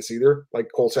crazy on this either. Like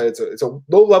Cole said, it's a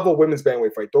low-level women's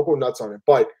bantamweight fight. Don't go nuts on it.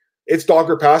 But it's dog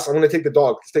or pass. I'm going to take the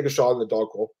dog. Let's take a shot on the dog,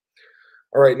 Cole.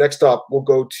 All right, next up, we'll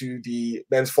go to the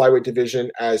men's flyweight division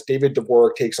as David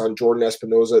Dvorak takes on Jordan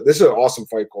Espinoza. This is an awesome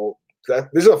fight, Cole.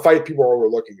 This is a fight people are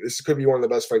overlooking. This could be one of the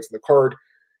best fights in the card.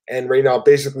 And right now,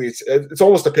 basically, it's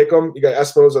almost a pick 'em. You got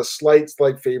Espinoza,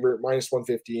 slight favorite, minus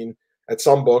 115 at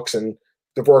some books, and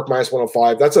Dvorak minus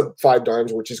 105. That's a 5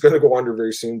 dimes, which is going to go under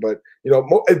very soon. But,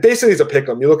 basically, it's a pick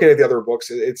 'em. You're looking at the other books.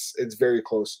 It's very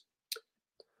close.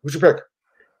 Who's your pick?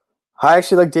 I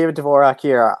actually like David Dvorak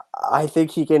here. I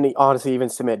think he can honestly even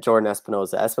submit Jordan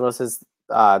Espinoza. Espinoza's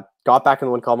got back in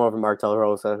the win column over Mark De La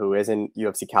Rosa, who isn't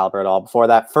UFC caliber at all. Before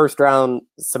that, first round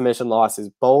submission losses,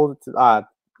 both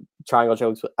triangle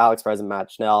chokes with Alex Perez and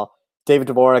Matt Schnell. David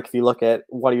Dvorak, if you look at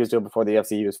what he was doing before the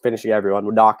UFC, he was finishing everyone,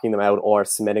 knocking them out or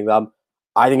submitting them.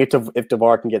 I think if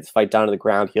Dvorak can get this fight down to the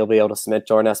ground, he'll be able to submit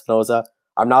Jordan Espinoza.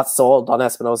 I'm not sold on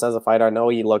Espinoza as a fighter. I know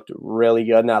he looked really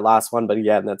good in that last one, but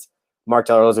again, that's Mark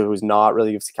De La Rosa, who's not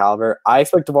really UFC caliber. I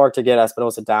expect Dvorak to get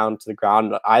Espinoza down to the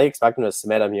ground. I expect him to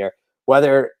submit him here.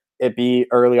 Whether it be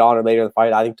early on or later in the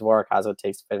fight, I think Dvorak has what it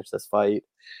takes to finish this fight.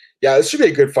 Yeah, this should be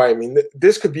a good fight. I mean,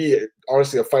 this could be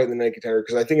honestly a fight in the night contender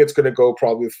because I think it's going to go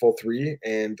probably with full three,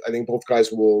 and I think both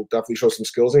guys will definitely show some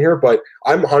skills in here. But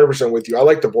I'm 100% with you. I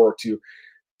like Dvorak too.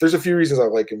 There's a few reasons I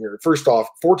like him here. First off,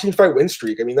 14-fight win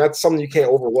streak. I mean, that's something you can't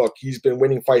overlook. He's been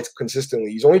winning fights consistently.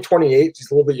 He's only 28.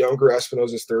 He's a little bit younger.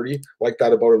 Espinosa's 30. Like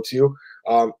that about him too.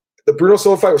 The Bruno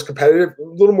Silva fight was competitive, a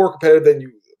little more competitive than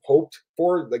you hoped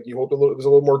for. Like you hoped it was a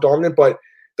little more dominant, but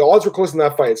the odds were close in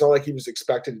that fight. It's not like he was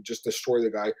expected to just destroy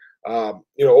the guy.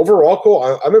 Overall,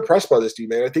 Cole, I'm impressed by this dude,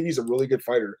 man. I think he's a really good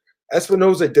fighter.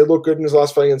 Espinosa did look good in his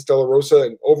last fight against De La Rosa,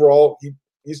 and overall,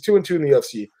 he's 2-2 in the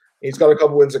UFC. He's got a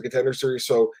couple wins in Contender Series,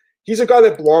 so he's a guy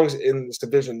that belongs in this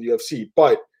division, the UFC.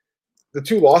 But the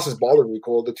two losses bothered me,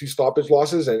 Cole, the two stoppage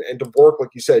losses, and Dvorak, like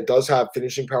you said, does have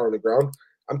finishing power on the ground.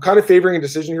 I'm kind of favoring a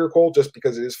decision here, Cole, just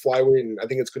because it is flyweight, and I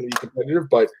think it's going to be competitive,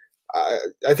 but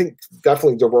I think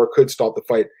definitely Dvorak could stop the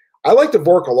fight. I like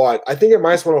Dvorak a lot. I think at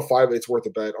minus 105, it's worth a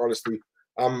bet, honestly.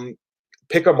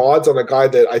 Pick 'em odds on a guy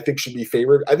that I think should be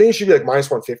favored. I think he should be like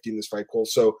minus 150 in this fight, Cole.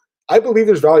 So I believe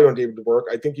there's value on David Dvorak.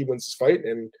 I think he wins this fight,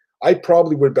 and I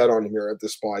probably would bet on him here at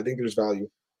this spot. I think there's value.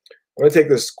 I'm going to take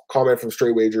this comment from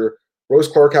Straight Wager. Rose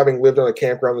Clark, having lived on a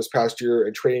campground this past year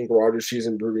and training garages, she's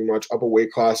improving much. Up a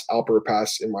weight class, Alper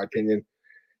pass, in my opinion.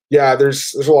 Yeah,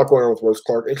 there's a lot going on with Rose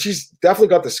Clark, and she's definitely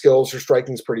got the skills. Her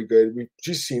striking's pretty good.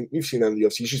 We've seen that in the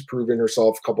UFC. She's proven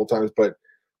herself a couple times, but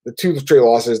the two straight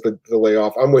losses, the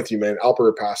layoff. I'm with you, man.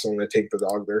 Alper pass. I'm going to take the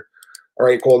dog there. All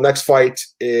right, cool. Next fight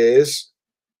is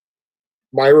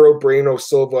Myro Breno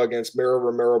Silva against Miro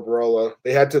Romero Barella.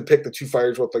 They had to pick the two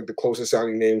fighters with like the closest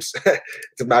sounding names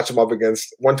to match them up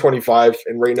against. 125,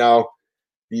 and right now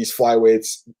these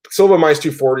flyweights, Silva minus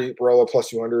 240, Barella plus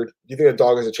 200. Do you think the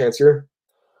dog has a chance here?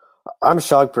 I'm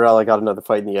shocked Barella got another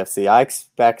fight in the UFC. I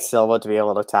expect Silva to be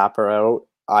able to tap her out.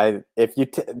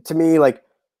 To me, like,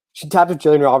 she tapped with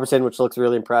Jillian Robertson, which looks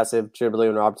really impressive.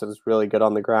 Jillian Robertson is really good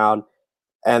on the ground.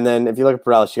 And then if you look at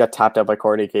Barella, she got tapped out by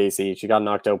Courtney Casey. She got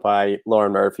knocked out by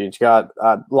Lauren Murphy. And she got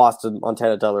lost to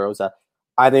Montana De La Rosa.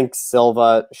 I think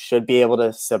Silva should be able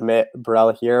to submit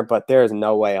Barella here, but there is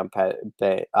no way I'm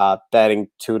betting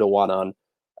 2-1 on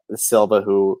Silva,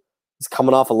 who is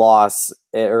coming off a loss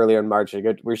earlier in March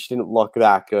where she didn't look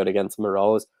that good against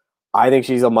Moroz. I think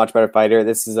she's a much better fighter.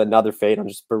 This is another fade on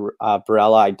just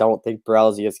Barella. I don't think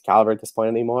Barella's UFC caliber at this point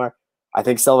anymore. I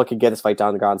think Silva could get this fight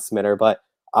down the ground, submit her, but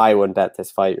I wouldn't bet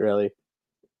this fight, really.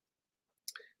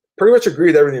 Pretty much agree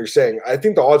with everything you're saying. I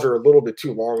think the odds are a little bit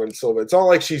too long on Silva. It's not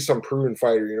like she's some proven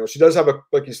fighter. You know, she does have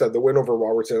like you said, the win over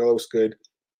Robertson. That looks good.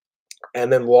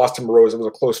 And then lost to Moroz. It was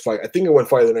a close fight. I think it went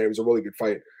fight of the night. It was a really good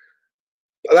fight.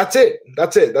 That's it.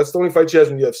 That's the only fight she has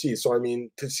in the UFC. So, I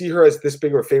mean, to see her as this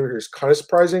big of a favorite here is kind of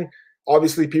surprising.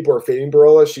 Obviously, people are fading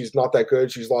Barella. She's not that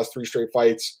good. She's lost 3 straight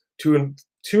fights, 2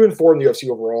 and 4 in the UFC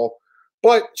overall.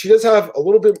 But she does have a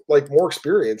little bit like more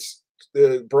experience.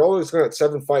 Barella has got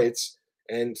 7 fights,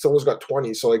 and Silva's got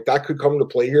 20. So, like, that could come into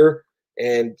play here.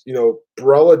 And, you know,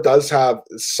 Barella does have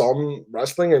some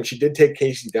wrestling, and she did take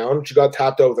Casey down. She got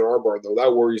tapped out with an armbar, though.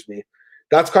 That worries me.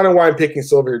 That's kind of why I'm picking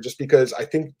Silva here, just because I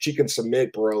think she can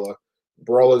submit Barella.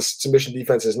 Barella's submission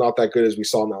defense is not that good as we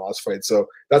saw in that last fight. So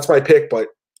that's my pick, but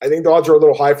I think the odds are a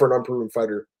little high for an unproven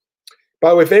fighter.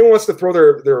 By the way, if anyone wants to throw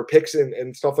their picks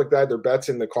and stuff like that, their bets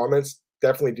in the comments,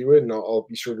 definitely do it, and I'll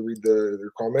be sure to read their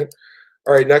comment.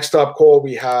 All right, next up, Cole,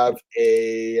 we have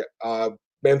a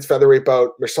men's featherweight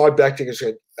bout. Mirsad Bektic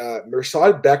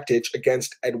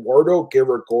against Eduardo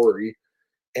Garagorri.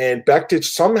 And Bektic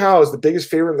somehow is the biggest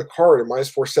favorite in the card at minus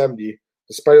 470,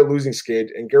 despite a losing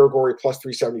skid, and Garagorri plus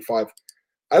 375.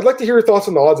 I'd like to hear your thoughts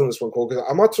on the odds on this one, Cole, because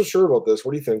I'm not so sure about this.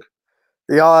 What do you think?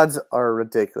 The odds are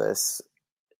ridiculous.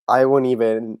 I wouldn't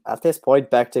even, at this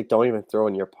point, Bektic, don't even throw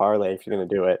in your parlay if you're going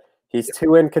to do it. He's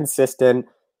too inconsistent.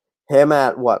 Him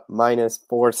at, minus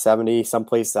 470,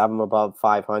 someplace have him above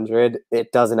 500.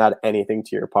 It doesn't add anything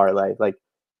to your parlay. Like,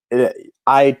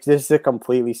 I just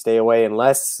completely stay away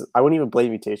unless I wouldn't even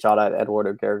blame you to take a shot at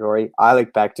Eduardo Garagorri. I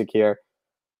like Bektic here.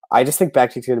 I just think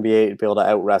Bektic's going to be able to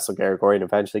out wrestle Garagorri and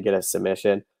eventually get a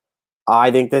submission.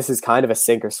 I think this is kind of a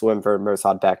sink or swim for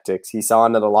Mirsad Bektic. He's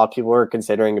on that a lot of people were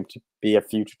considering him to be a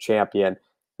future champion.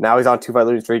 Now he's on 2-fight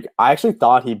losing streak. I actually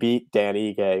thought he beat Dan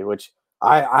Ige, which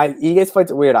Ige's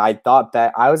fight's weird.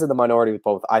 I was in the minority with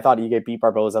both. I thought Ige beat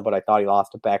Barboza, but I thought he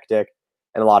lost to Bektic,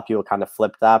 and a lot of people kind of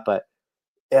flipped that. But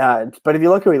if you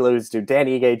look who he loses to, Dan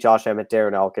Ige, Josh Emmett,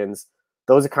 Darren Elkins,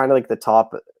 those are kind of like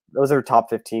those are top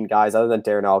 15 guys other than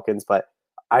Darren Elkins, but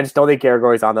I just don't think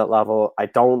Garagorri's on that level. I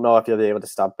don't know if he'll be able to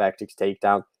stop Bektic's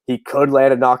takedown. He could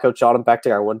land a knockout shot on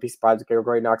Bektic. I wouldn't be surprised if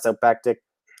Garagorri knocks out Bektic.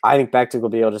 I think Bektic will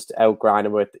be able to just outgrind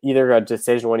him with either a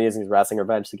decision when he is in his wrestling or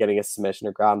eventually getting a submission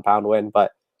or ground pound win,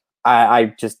 but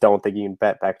I just don't think you can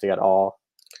bet Bektic at all.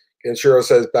 And Shiro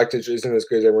says Bektic isn't as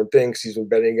good as everyone thinks. He's been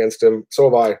betting against him. So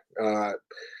have I.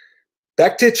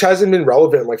 Bektic hasn't been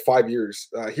relevant in like 5 years.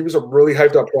 He was a really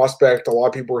hyped up prospect. A lot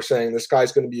of people were saying this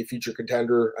guy's going to be a future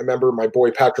contender. I remember my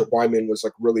boy Patrick Wyman was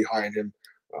like really high on him.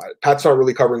 Pat's not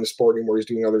really covering the sport anymore. He's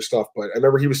doing other stuff, but I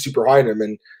remember he was super high on him.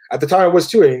 And at the time I was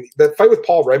too. I mean, that fight with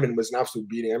Paul Redmond was an absolute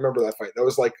beating. I remember that fight. That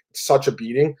was like such a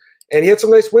beating. And he had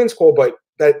some nice wins, Cole, but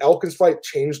that Elkins fight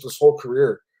changed his whole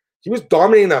career. He was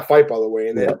dominating that fight, by the way.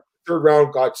 And then third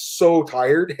round got so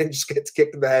tired and just gets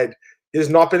kicked in the head. He has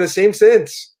not been the same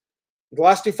since. The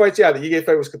last 2 fights, yeah, the Ige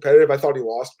fight was competitive. I thought he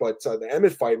lost, but the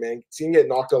Emmett fight, man, seeing him get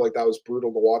knocked out like that was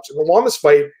brutal to watch. And the Lamas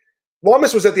fight,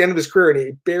 Lamas was at the end of his career, and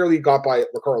he barely got by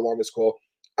Ricardo Lamas. Cole.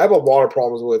 I have a lot of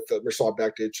problems with Mirsad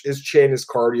Bektic. His chin, his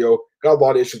cardio, got a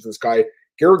lot of issues with this guy.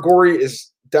 Garagori is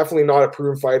definitely not a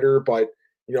proven fighter, but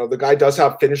the guy does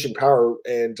have finishing power,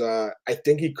 and I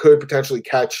think he could potentially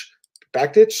catch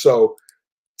Bektic. So,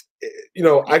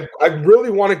 I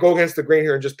really want to go against the grain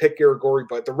here and just pick Garagori,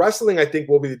 but the wrestling I think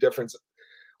will be the difference.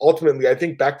 Ultimately, I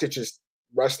think Bektic's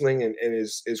wrestling and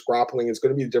his grappling is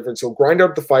going to be the difference. He'll grind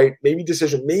out the fight, maybe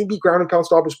decision, maybe ground and pound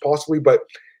stoppage possibly, but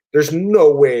there's no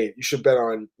way you should bet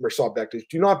on Mirsad Bektic.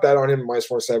 Do not bet on him minus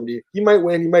 470. He might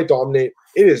win. He might dominate.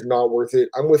 It is not worth it.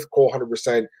 I'm with Cole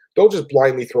 100%. Don't just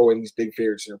blindly throw in these big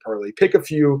favorites in your parlay. Pick a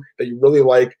few that you really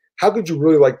like. How could you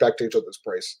really like Bektic at this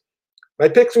price? My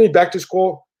pick's going to be Bektic,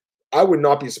 Cole. I would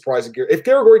not be surprised if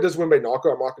Garagori does win by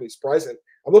knockout. I'm not going to be surprised. And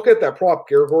I'm looking at that prop,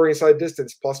 Garagori inside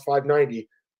distance plus 590.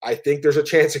 I think there's a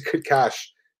chance it could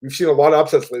cash. We've seen a lot of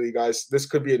upsets lately, guys. This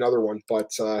could be another one, but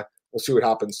we'll see what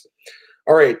happens.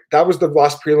 All right, that was the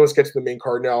last prelim. Let's get to the main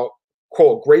card now.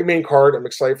 Cool, great main card. I'm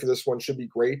excited for this one. Should be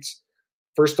great.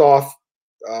 First off,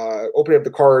 opening up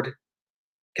the card,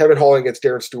 Kevin Holland against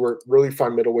Darren Stewart. Really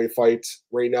fun middleweight fight.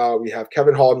 Right now, we have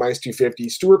Kevin Holland minus 250,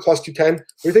 Stewart plus 210. What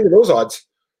do you think of those odds?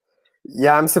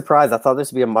 Yeah, I'm surprised. I thought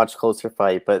this would be a much closer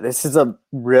fight, but this is a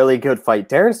really good fight.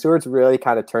 Darren Stewart's really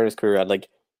kind of turned his career around. Like,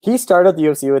 he started the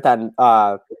UFC with that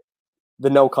the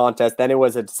no contest. Then it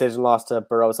was a decision loss to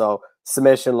Barroso,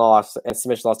 submission loss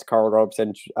to Carl Ropes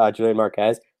and Julian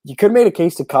Marquez. You could have made a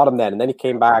case to cut him then, and then he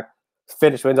came back,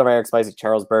 finished wins over Eric Spicy,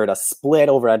 Charles Bird, a split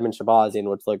over Edmund Shabazian,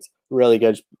 which looks really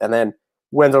good, and then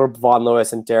wins over Vaughn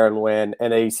Lewis and Darren Wynn,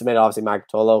 and then he submitted obviously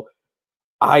Magotolo.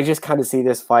 I just kind of see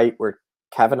this fight where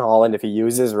Kevin Holland, if he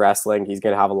uses wrestling, he's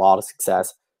going to have a lot of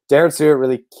success. Darren Stewart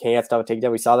really can't stop a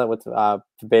takedown. We saw that with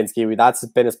Fabinski. That's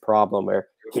been his problem, where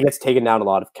he gets taken down a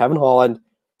lot. If Kevin Holland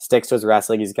sticks to his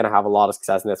wrestling, he's going to have a lot of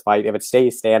success in this fight. If it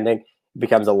stays standing, it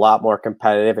becomes a lot more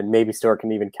competitive, and maybe Stewart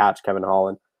can even catch Kevin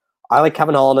Holland. I like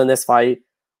Kevin Holland in this fight.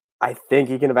 I think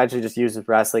he can eventually just use his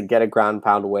wrestling, get a ground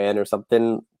pound win or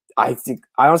something. I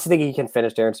honestly think he can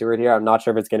finish Darren Stewart here. I'm not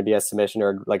sure if it's going to be a submission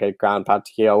or like a ground pound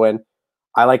TKO win.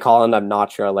 I like Holland. I'm not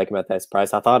sure I like him at this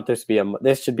price. I thought this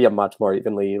should be a much more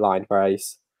evenly lined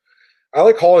price. I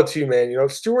like Holland too, man.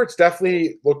 Stewart's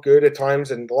definitely looked good at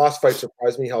times, and the last fight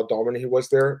surprised me how dominant he was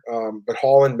there. But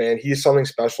Holland, man, he's something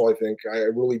special, I think. I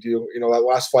really do. That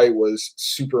last fight was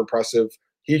super impressive.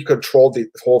 He controlled the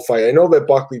whole fight. I know that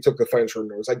Buckley took the fight in short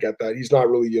notice. I get that. He's not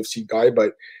really a UFC guy,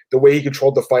 but the way he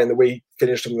controlled the fight and the way he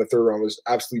finished him in the third round was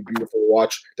absolutely beautiful to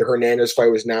watch. The Hernandez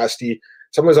fight was nasty.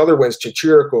 Some of his other wins,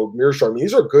 Chirico, Mearshart, I mean,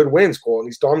 these are good wins, Cole, and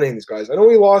he's dominating these guys. I know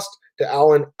he lost to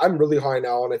Allen. I'm really high on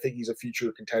Allen. I think he's a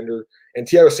future contender. And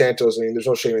Thiago Santos, I mean, there's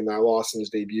no shame in that loss in his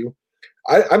debut.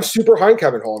 I'm super high on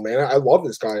Kevin Holland, man. I love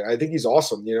this guy. I think he's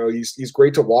awesome. He's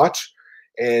great to watch,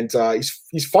 and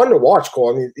he's fun to watch,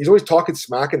 Cole. I mean, he's always talking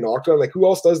smack and knockdown. Like, who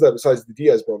else does that besides the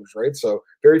Diaz brothers, right? So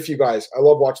very few guys. I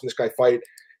love watching this guy fight.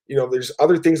 There's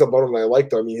other things about him that I like,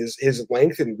 though. I mean, his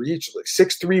length and reach, like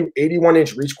 6'3",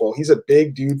 81-inch reach, Cole. He's a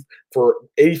big dude for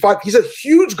 85. He's a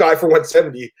huge guy for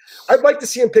 170. I'd like to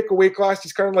see him pick a weight class.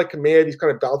 He's kind of like Kamad. He's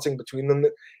kind of bouncing between them.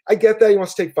 I get that he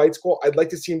wants to take fights, Cole. I'd like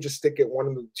to see him just stick at one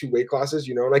of the two weight classes,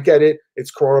 and I get it.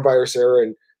 It's coronavirus era,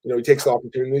 and, he takes the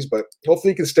opportunities, but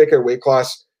hopefully he can stick at a weight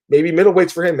class. Maybe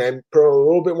middleweights for him, man. Put on a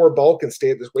little bit more bulk and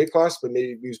stay at this weight class, but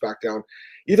maybe moves back down.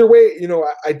 Either way,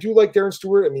 I do like Darren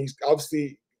Stewart. I mean,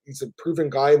 he's a proven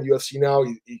guy in the UFC now.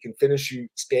 He can finish you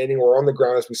standing or on the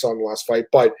ground, as we saw in the last fight.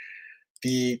 But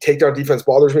the takedown defense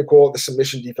bothers me, Cole. The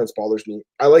submission defense bothers me.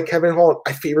 I like Kevin Holland.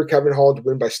 I favor Kevin Holland to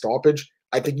win by stoppage.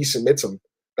 I think he submits him.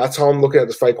 That's how I'm looking at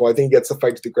this fight, Cole. I think he gets the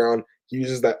fight to the ground. He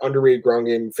uses that underrated ground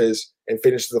game of his and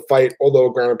finishes the fight, although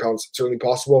ground and pound's certainly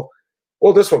possible.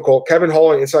 Well, this one, Cole. Kevin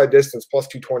Holland inside distance plus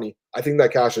 220. I think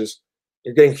that cashes.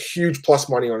 You're getting huge plus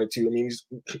money on it, too. I mean,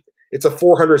 it's a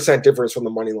 400-cent difference from the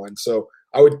money line. So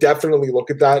I would definitely look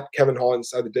at that. Kevin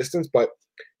Holland's at the distance, but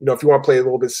if you want to play a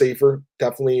little bit safer,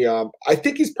 definitely. I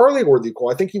think he's partly worthy,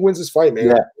 Cole. I think he wins this fight, man.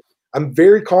 Yeah. I'm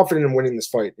very confident in winning this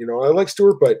fight. I like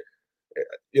Stewart, but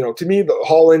to me, the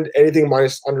Holland, anything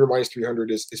under minus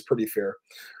 300 is pretty fair.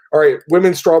 All right,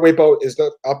 women's strawweight bout is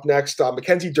up next.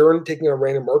 Mackenzie Dern taking on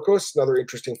Randa Markos. Another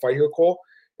interesting fight here, Cole.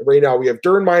 And right now we have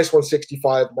Dern minus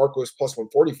 165, Markos plus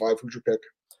 145. Who'd you pick?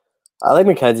 I like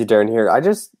Mackenzie Dern here.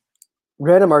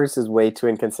 Randa Markos is way too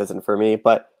inconsistent for me,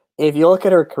 but if you look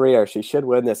at her career, she should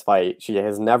win this fight. She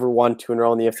has never won 2 in a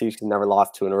row in the UFC. She's never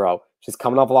lost 2 in a row. She's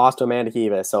coming off a loss to Amanda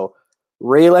Ribas. So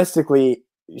realistically,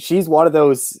 she's one of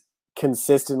those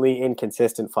consistently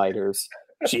inconsistent fighters.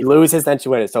 She loses, then she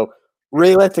wins. So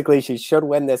realistically, she should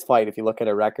win this fight if you look at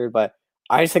her record. But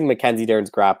I just think Mackenzie Dern's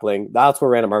grappling. That's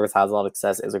where Randa Markos has a lot of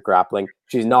success, is with grappling.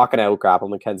 She's not going to out-grapple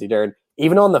Mackenzie Dern.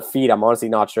 Even on the feet, I'm honestly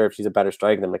not sure if she's a better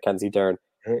striker than Mackenzie Dern.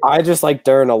 I just like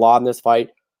Dern a lot in this fight.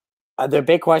 The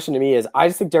big question to me is, I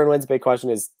just think Dern wins. The big question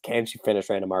is, can she finish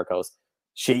Randa Markos?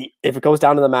 If it goes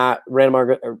down to the mat, Randa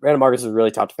Markos is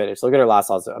really tough to finish. Look at her last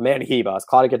loss. Amanda Ribas,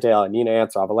 Claudia Gadelha, Nina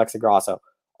Ansaroff, Alexa Grasso,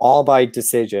 all by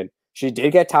decision. She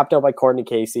did get tapped out by Courtney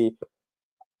Casey.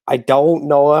 I don't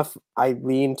know if I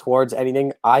lean towards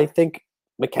anything. I think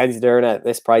Mackenzie Dern at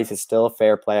this price is still a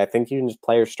fair play. I think you can just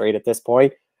play her straight at this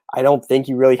point. I don't think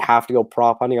you really have to go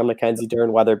prop hunting on Mackenzie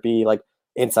Dern, whether it be like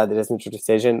inside the distance or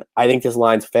decision. I think this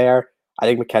line's fair. I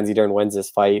think Mackenzie Dern wins this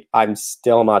fight. I'm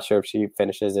still not sure if she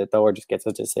finishes it, though, or just gets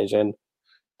a decision.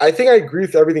 I think I agree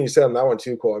with everything you said on that one,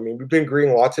 too, Cole. I mean, we've been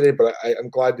agreeing a lot today, but I'm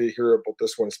glad to hear about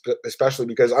this one, especially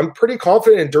because I'm pretty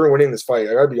confident in Dern winning this fight.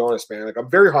 I got to be honest, man. I'm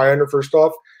very high on her, first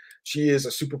off. She is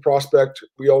a super prospect.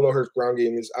 We all know her ground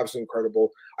game is absolutely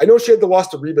incredible. I know she had the loss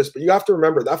to Ribas, but you have to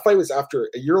remember that fight was after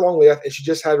a year-long layoff, and she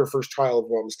just had her first child, if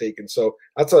I'm not mistaken. So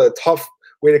that's a tough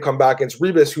way to come back against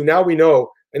Ribas, who now we know.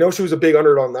 I know she was a big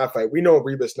underdog in that fight. We know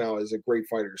Ribas now is a great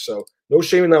fighter. So no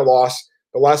shame in that loss.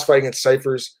 The last fight against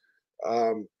Cyphers,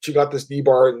 she got this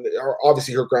D-bar. And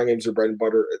obviously, her ground game is her bread and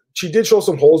butter. She did show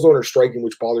some holes on her striking,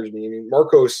 which bothers me. I mean,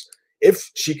 Markos, if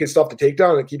she can stop the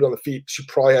takedown and keep it on the feet, she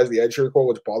probably has the edge here, Cole,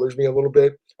 which bothers me a little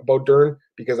bit about Dern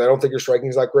because I don't think her striking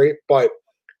is that great. But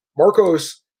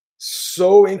Markos,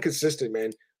 so inconsistent,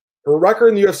 man. Her record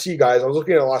in the UFC, guys, I was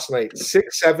looking at it last night,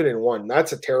 6-7-1.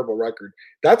 That's a terrible record.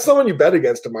 That's someone you bet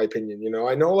against, in my opinion.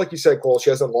 I know, like you said, Cole,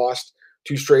 she hasn't lost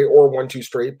 2 straight or won 2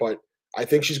 straight, but I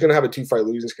think she's going to have a 2-fight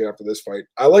losing skid after this fight.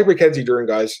 I like Mackenzie Dern,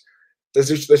 guys. Does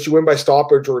she win by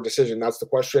stoppage or decision? That's the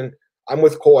question. I'm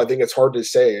with Cole. I think it's hard to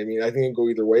say. I mean, I think it can go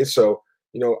either way. So,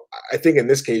 I think in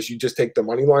this case, you just take the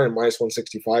money line and minus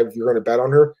 165 if you're going to bet on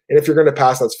her. And if you're going to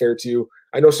pass, that's fair too.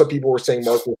 I know some people were saying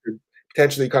Marco could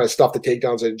potentially kind of stuff the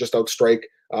takedowns and just outstrike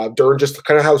Dern, just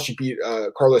kind of how she beat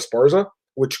Carla Esparza,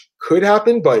 which could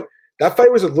happen. But that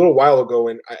fight was a little while ago.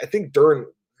 And I think Dern,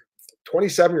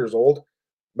 27 years old,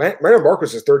 Randa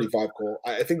Markos is 35, Cole.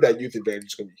 I think that youth advantage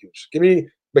is going to be huge. Give me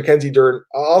Mackenzie Dern.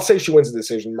 I'll say she wins the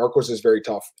decision. Markos is very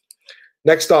tough.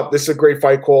 Next up, this is a great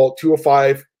fight, Cole.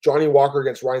 205, Johnny Walker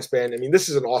against Ryan Spann. I mean, this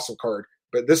is an awesome card,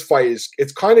 but this fight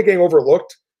it's kind of getting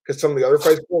overlooked because some of the other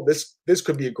fights, Cole, this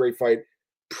could be a great fight.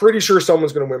 Pretty sure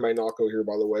someone's going to win my knockout here,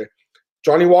 by the way.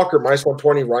 Johnny Walker, minus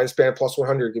 120, Ryan Spann, plus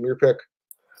 100. Give me your pick.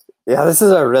 Yeah, this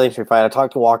is a really interesting fight. I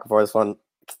talked to Walker for this one.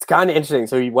 It's kind of interesting.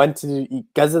 So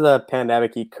because of the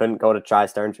pandemic, he couldn't go to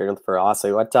TriStar Training for us. So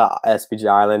he went to SPG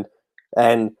Island.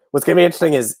 And what's going to be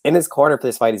interesting is in his corner for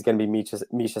this fight, he's going to be Misha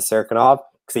Serkinov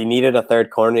because he needed a third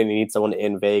corner and he needs someone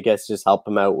in Vegas to just help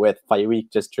him out with fight week,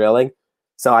 just drilling.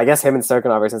 So I guess him and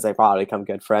Serkinov, ever since they probably become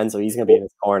good friends, so he's going to be in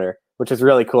his corner, which is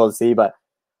really cool to see. But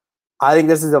I think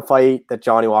this is a fight that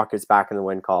Johnny Walker's back in the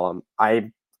win column.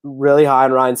 I'm really high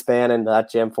on Ryan Spann and that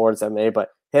Jim Ford's MMA, but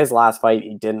his last fight,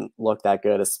 he didn't look that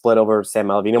good. A split over Sam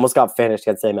Alvey. He almost got finished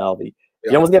against Sam Alvey.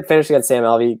 If you almost get finished against Sam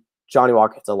Alvey, Johnny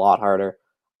Walker hits a lot harder.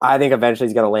 I think eventually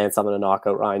he's going to land something to knock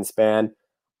out Ryan Spann.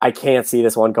 I can't see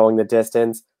this one going the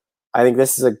distance. I think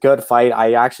this is a good fight.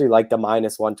 I actually like the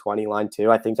minus 120 line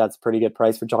too. I think that's a pretty good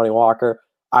price for Johnny Walker.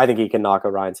 I think he can knock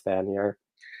out Ryan Spann here.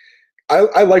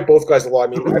 I like both guys a lot.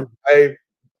 I mean,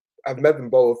 I've met them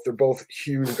both. They're both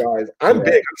huge guys. I'm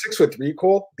big. I'm 6'3",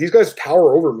 Cole. These guys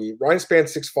tower over me. Ryan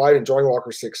Spann's 6'5", and Johnny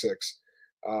Walker's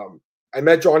 6'6". I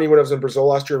met Johnny when I was in Brazil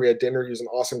last year. We had dinner. He was an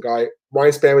awesome guy.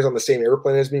 Ryan Spann was on the same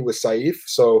airplane as me with Saif.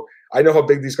 So I know how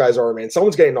big these guys are, man.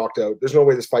 Someone's getting knocked out. There's no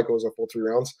way this fight goes a full 3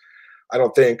 rounds. I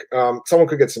don't think. Someone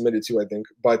could get submitted too, I think.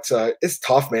 But it's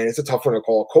tough, man. It's a tough one to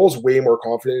call. Cole's way more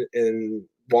confident in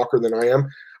Walker than I am.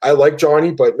 I like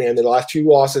Johnny, but, man, the last 2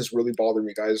 losses really bother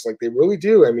me, guys. Like, they really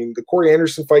do. I mean, the Corey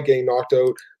Anderson fight getting knocked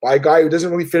out by a guy who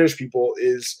doesn't really finish people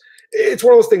is it's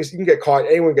one of those things. You can get caught.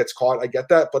 Anyone gets caught. I get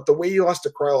that. But the way he lost to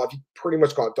Krylov, he pretty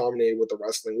much got dominated with the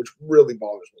wrestling, which really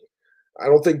bothers me. I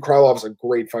don't think Krylov's a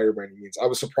great fighter by any means. I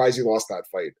was surprised he lost that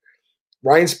fight.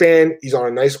 Ryan Spann, he's on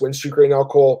a nice win streak right now,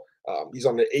 Cole. He's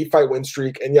on an 8-fight win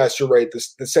streak. And yes, you're right.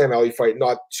 The Sam Alvey fight,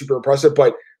 not super impressive.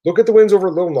 But look at the wins over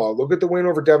Lilnaw. Look at the win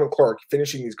over Devin Clark,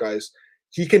 finishing these guys.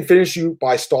 He can finish you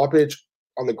by stoppage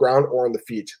on the ground or on the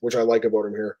feet, which I like about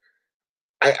him here.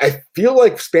 I feel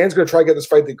like Spann's going to try to get this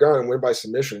fight to the ground and win by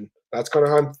submission. That's kind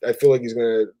of how I feel like he's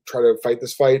going to try to fight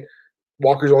this fight.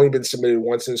 Walker's only been submitted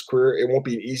once in his career. It won't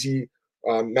be an easy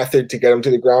method to get him to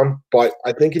the ground, but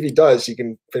I think if he does, he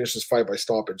can finish this fight by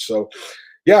stoppage. So,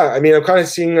 yeah, I mean, I'm kind of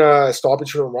seeing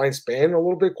stoppage from Ryan Spann a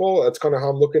little bit, Cole. That's kind of how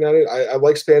I'm looking at it. I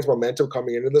like Spann's momentum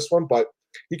coming into this one, but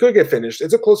he could get finished.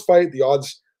 It's a close fight. The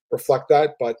odds reflect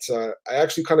that, but I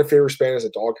actually kind of favor Spann as a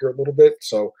dog here a little bit.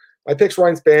 So my pick's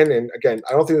Ryan Spann, and again,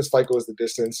 I don't think this fight goes the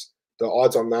distance. The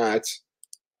odds on that,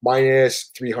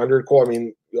 minus 300, Cole. I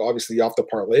mean, obviously you have to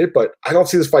parlay it, but I don't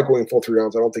see this fight going full 3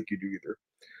 rounds. I don't think you do either.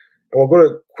 And we'll go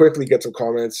to quickly get some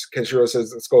comments. Kenshiro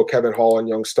says, let's go Kevin Hall and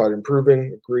Young Stud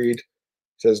improving. Agreed.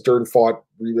 Says Dern fought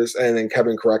Rivas, and then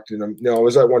Kevin corrected him. No, it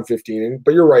was at 115.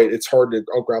 But you're right. It's hard to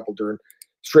out-grapple Dern.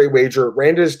 Straight wager.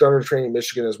 Randa's done her training in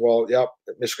Michigan as well. Yep,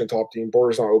 Michigan top team.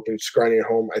 Border's not open. She's grinding at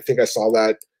home. I think I saw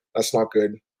that. That's not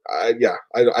good. I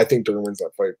think Dern wins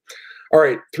that fight. All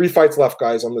right, 3 fights left,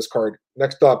 guys, on this card.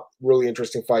 Next up, really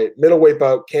interesting fight. Middleweight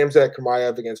bout, Khamzat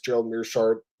Chimaev against Gerald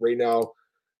Meerschaert right now.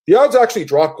 The odds actually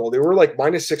dropped, Cole. They were like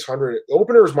minus 600. The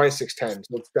opener was minus 610,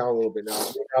 so it's down a little bit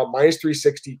now. Minus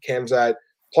 360, Khamzat,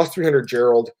 plus 300,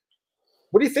 Gerald.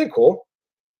 What do you think, Cole?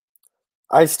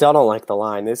 I still don't like the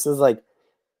line. This is like,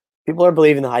 people are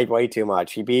believing the hype way too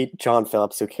much. He beat John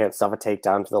Phillips, who can't stuff a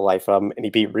takedown for the life of him, and he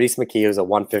beat Reese McKee, who's a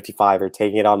 155er,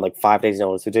 taking it on like 5 days'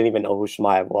 notice, who didn't even know who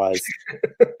Chimaev was.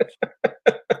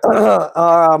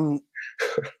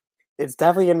 It's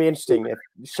definitely going to be interesting.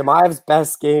 If Chimaev's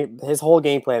best game, his whole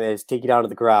game plan is take you down to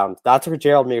the ground. That's where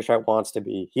Gerald Meerschaert wants to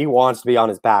be. He wants to be on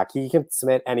his back. He can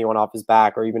submit anyone off his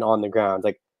back or even on the ground.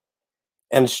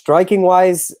 And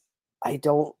striking-wise, I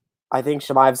think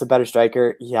Chimaev's a better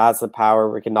striker. He has the power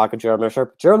where he can knock out Gerald Meerschaert.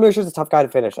 But Gerald Meerschaert's a tough guy to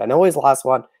finish. I know his last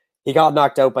one, he got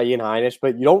knocked out by Ian Heinisch,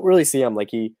 but you don't really see him. Like,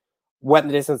 he went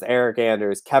the distance, Eric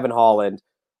Anders, Kevin Holland.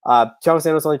 Thiago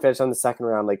Santos only finished on the second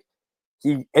round.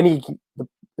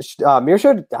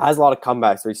 Meerschaert has a lot of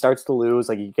comebacks where he starts to lose,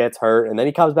 like he gets hurt, and then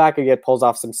he comes back and pulls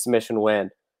off some submission win.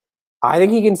 I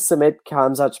think he can submit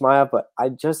Khamzat Chimaev, but I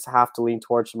just have to lean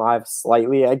towards Chimaev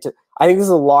slightly. I think this is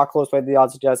a lot closer than the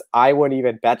odds suggest. I wouldn't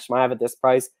even bet Chimaev at this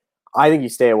price. I think you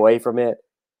stay away from it.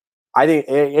 I think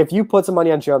if you put some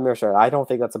money on Gerald Meerschaert, I don't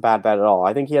think that's a bad bet at all.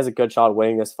 I think he has a good shot of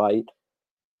winning this fight.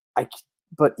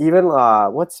 But even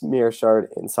what's Meerschaert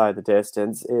inside the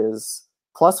distance is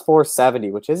plus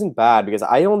 470, which isn't bad because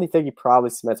I only think he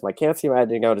probably submits him. I can't see him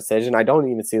having no decision. I don't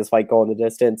even see this fight going the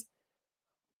distance.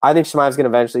 I think Chimaev's going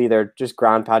to eventually either just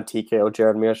ground pound TKO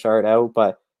Gerald Meerschaert out,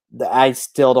 but I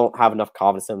still don't have enough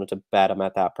confidence in him to bet him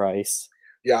at that price.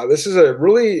 Yeah, this is a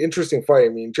really interesting fight. I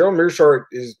mean, Gerald Meerschaert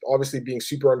is obviously being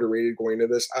super underrated going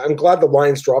into this. I'm glad the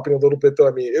line's dropping a little bit, though.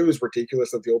 I mean, it was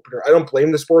ridiculous at the opener. I don't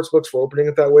blame the sportsbooks for opening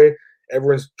it that way.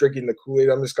 Everyone's drinking the Kool-Aid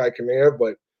on this guy, Chimaev,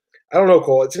 but I don't know,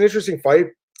 Cole. It's an interesting fight.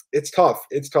 It's tough.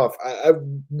 I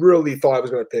really thought I was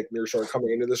going to pick Meerschaert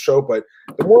coming into this show, but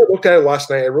the more I looked at it last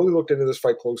night, I really looked into this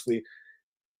fight closely.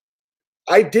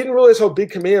 I didn't realize how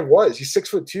big Chimaev was. He's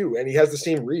 6'2", and he has the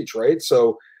same reach, right?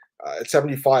 So at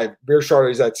 75,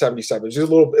 Meerschaert is at 77. He's a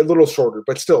little shorter,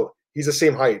 but still, he's the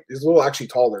same height. He's a little actually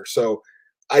taller. So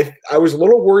I was a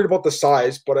little worried about the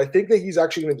size, but I think that he's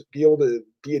actually going to be able to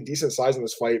be a decent size in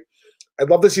this fight. I'd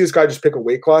love to see this guy just pick a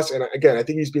weight class, and again, I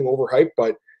think he's being overhyped,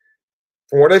 but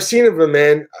from what I've seen of him,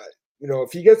 man,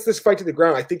 if he gets this fight to the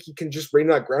ground, I think he can just bring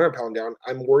that ground and pound down.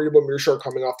 I'm worried about Meerschaert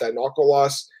coming off that knockout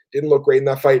loss. Didn't look great in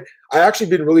that fight. I actually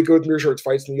been really good with Meerschaert's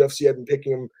fights in the UFC. I've been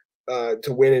picking him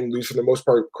to win and lose for the most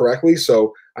part correctly.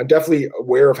 So I'm definitely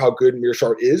aware of how good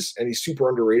Meerschaert is, and he's super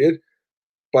underrated.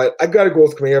 But I've got to go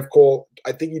with Chimaev, Cole.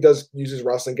 I think he does use his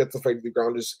wrestling, gets the fight to the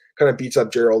ground, just kind of beats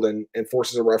up Gerald and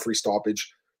forces a referee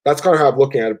stoppage. That's kind of how I'm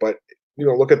looking at it. But,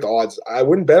 look at the odds. I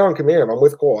wouldn't bet on Chimaev. I'm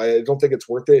with Cole. I don't think it's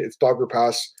worth it. It's dog or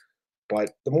pass.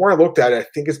 But the more I looked at it, I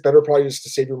think it's better probably just to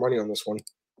save your money on this one.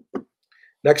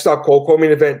 Next up, Cole, co-main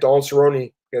event, Donald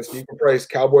Cerrone against Nico Price,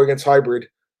 Cowboy against Hybrid.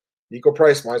 Nico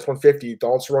Price, minus 150,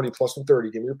 Donald Cerrone, plus 130.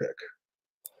 Give me your pick.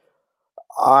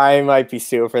 I might be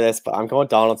sued for this, but I'm going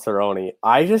Donald Cerrone.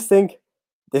 I just think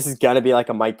this is going to be like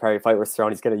a Mike Perry fight where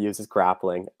Cerrone's going to use his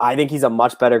grappling. I think he's a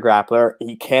much better grappler.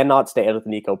 He cannot stay out with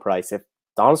Nico Price. If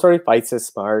Donald Cerrone fights this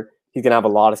smart, he's going to have a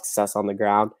lot of success on the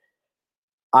ground.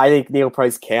 I think Neil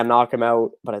Price can knock him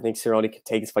out, but I think Cerrone can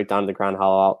take his fight down to the ground, have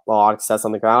a lot of success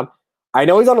on the ground. I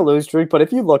know he's on a lose streak, but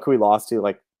if you look who he lost to,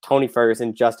 like Tony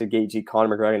Ferguson, Justin Gaethje,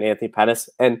 Conor McGregor, and Anthony Pettis,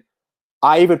 and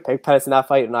I even picked Pettis in that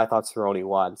fight, and I thought Cerrone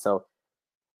won. So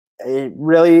it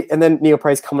really, and then Neil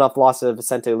Price coming off the loss to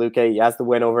Vicente Luque, he has the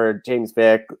win over James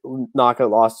Vick,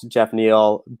 knockout loss to Jeff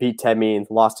Neal, beat Ted Means,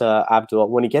 lost to Abdul.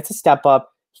 When he gets a step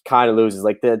up, he kind of loses.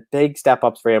 Like the big step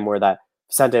ups for him were that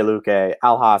Vicente Luque,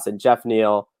 Al Hassan, Jeff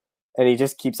Neal, and he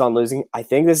just keeps on losing. I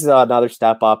think this is another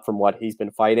step up from what he's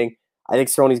been fighting. I think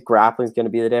Cerrone's grappling is going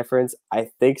to be the difference.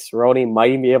 I think Cerrone might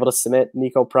even be able to submit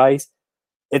Nico Price.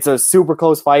 It's a super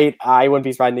close fight. I wouldn't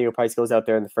be surprised Nico Price goes out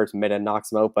there in the first minute and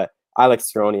knocks him out, but I like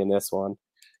Cerrone in this one.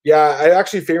 Yeah, I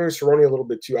actually favor Cerrone a little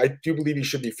bit too. I do believe he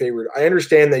should be favored. I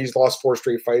understand that he's lost 4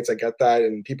 straight fights. I get that,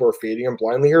 and people are fading him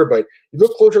blindly here. But you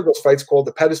look closer at those fights, Cole.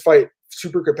 The Pettis fight,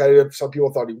 super competitive. Some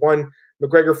people thought he won.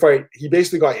 McGregor fight, he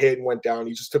basically got hit and went down.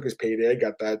 He just took his payday. I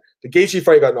get that. The Gaethje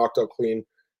fight got knocked out clean.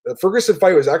 The Ferguson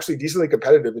fight was actually decently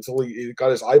competitive until he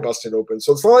got his eye busted open.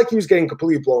 So it's not like he was getting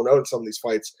completely blown out in some of these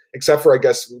fights, except for, I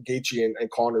guess, Gaethje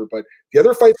and Conor. But the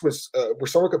other fights were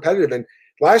somewhat competitive. And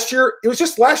last year, it was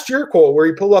just last year, Cole, where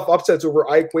he pulled off upsets over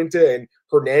Iaquinta and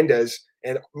Hernandez.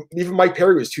 And even Mike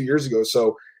Perry was 2 years ago.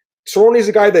 So Cerrone is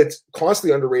a guy that's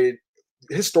constantly underrated.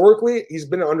 Historically, he's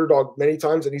been an underdog many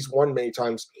times, and he's won many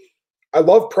times. I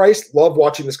love Price. Love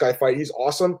watching this guy fight. He's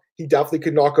awesome. He definitely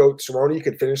could knock out Cerrone. He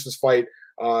could finish this fight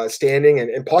standing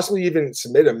and possibly even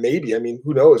submit him, maybe. I mean,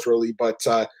 who knows, really. But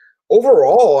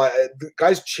overall, the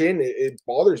guy's chin, it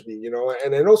bothers me, you know.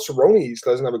 And I know Cerrone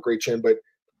doesn't have a great chin, but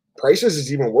Price's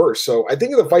is even worse. So I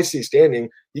think if the fight stays standing,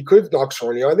 he could knock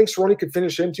Cerrone out. I think Cerrone could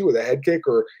finish him, too, with a head kick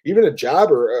or even a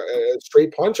jab or a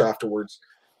straight punch afterwards.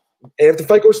 And if the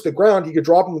fight goes to the ground, he could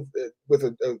drop him with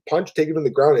a punch, take him to the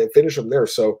ground, and finish him there.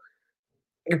 So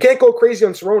you can't go crazy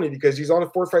on Cerrone because he's on a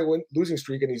 4-fight losing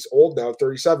streak and he's old now,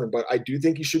 37. But I do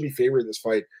think he should be favored in this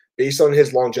fight based on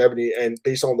his longevity and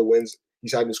based on the wins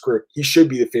he's had in his career. He should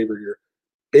be the favorite here.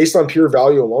 Based on pure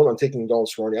value alone, I'm taking Donald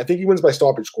Cerrone. I think he wins by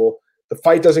stoppage goal. The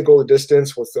fight doesn't go the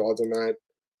distance. What's the odds on that?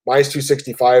 Minus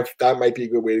 265. That might be a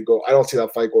good way to go. I don't see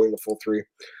that fight going the full 3.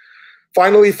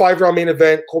 Finally, 5-round main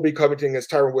event, Colby Covington against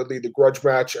Tyron Woodley, the grudge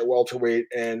match at welterweight,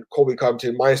 and Colby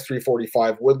Covington minus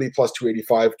 345, Woodley plus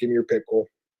 285. Give me your pick, Cole.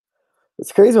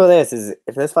 What's crazy about this is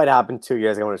if this fight happened 2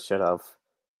 years ago when it should have,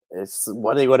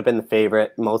 Woodley would have been the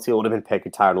favorite. Most people would have been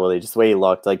picking Tyron Woodley, just the way he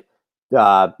looked. Like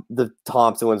the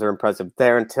Thompson ones were impressive.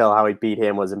 Darren Till, how he beat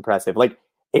him was impressive. Like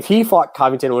if he fought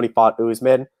Covington when he fought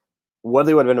Usman,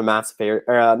 Woodley would have been a massive favorite.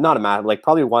 Not a massive, like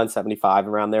probably 175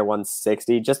 around there,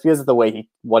 160, just because of the way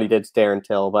what he did to Darren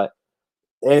Till. But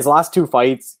in his last 2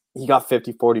 fights, he got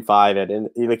 50-45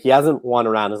 and he hasn't won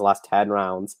around his last 10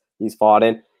 rounds he's fought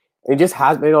in. And he just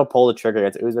hasn't been able to pull the trigger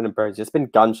against Usman and Burns. Just been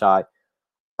gun shy.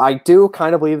 I do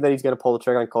kind of believe that he's going to pull the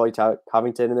trigger on Colby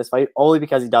Covington in this fight, only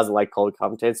because he doesn't like Colby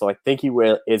Covington. So I think he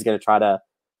is going to try to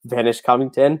finish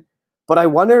Covington. But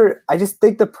I just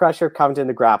think the pressure of Covington in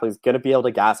the grappling is going to be able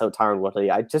to gas out Tyron Woodley.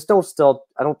 I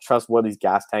don't trust Woodley's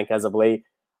gas tank as of late.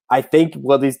 I think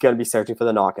Woodley's going to be searching for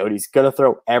the knockout. He's going to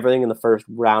throw everything in the first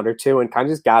round or two and kind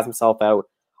of just gas himself out.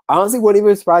 I honestly wouldn't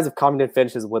even be surprised if Covington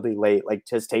finishes Woodley late, like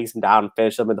just takes him down and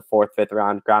finishes him in the 4th, 5th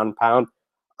round, ground and pound.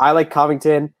 I like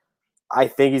Covington. I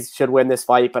think he should win this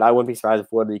fight, but I wouldn't be surprised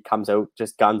if Woodley comes out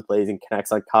just guns blazing,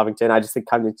 connects on Covington. I just think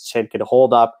Covington's chin could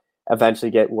hold up,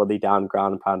 eventually get Woodley down,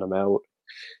 ground and pound him out.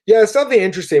 Yeah, it's something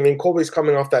interesting. I mean, Colby's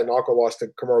coming off that knockout loss to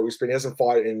Kamaru Usman. He hasn't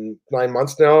fought in 9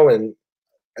 months now, and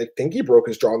I think he broke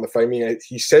his jaw in the fight. I mean,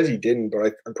 he says he didn't,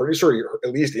 but I'm pretty sure he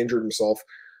at least injured himself.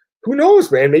 Who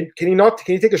knows, man? Maybe can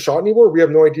he take a shot anymore? We have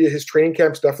no idea. His training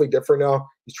camp's definitely different now.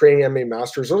 He's training MMA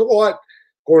Masters. There's a lot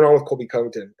going on with Colby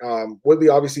Covington. Woodley,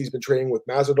 obviously, he's been training with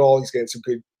Masvidal. He's getting some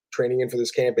good training in for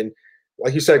this camp. And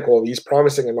like you said, Colby, he's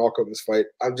promising a knockout in this fight.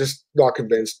 I'm just not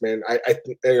convinced, man. I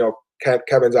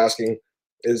Kevin's asking,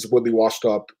 is Woodley washed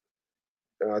up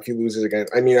if he loses again?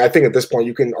 I mean, I think at this point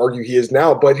you can argue he is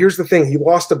now. But here's the thing. He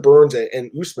lost to Burns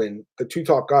and Usman, the 2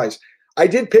 top guys. I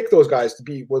did pick those guys to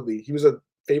beat Woodley. He was a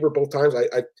favorite both times.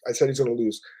 I said he's going to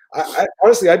lose. I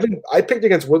honestly, I picked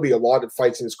against Woodley a lot of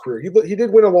fights in his career. He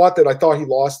did win a lot that I thought he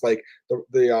lost, like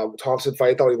the Thompson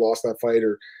fight. I thought he lost that fight,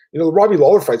 or the Robbie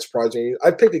Lawler fight surprised me.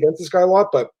 I picked against this guy a lot,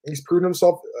 but he's proven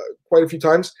himself quite a few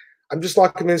times. I'm just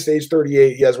not convinced at age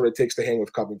 38 he has what it takes to hang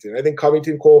with Covington. I think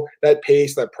Covington, Cole, that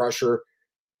pace, that pressure,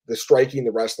 the striking,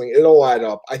 the wrestling, it all add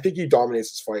up. I think he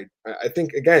dominates this fight. I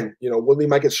think, again, Woodley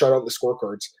might get shut out in the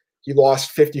scorecards. He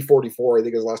lost 50-44, I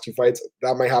think, his last 2 fights.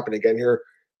 That might happen again here.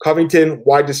 Covington,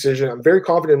 wide decision. I'm very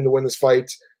confident in him to win this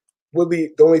fight.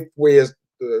 Woodley, the only way is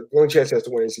The only chance he has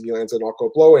to win is if he lands a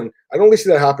knockout blow, and I don't really see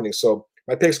that happening. So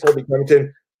my pick's Colby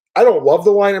Covington. I don't love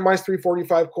the line at minus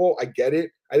 345, Cole. I get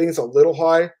it. I think it's a little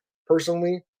high,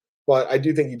 personally, but I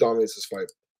do think he dominates this fight.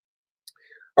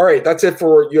 All right, that's it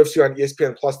for UFC on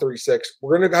ESPN plus 36.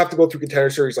 We're going to have to go through Contender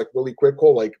Series like really quick,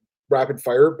 Cole, like rapid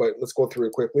fire, but let's go through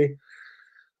it quickly.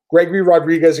 Gregory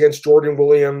Rodriguez against Jordan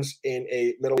Williams in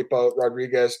a middleweight bout.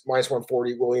 Rodriguez minus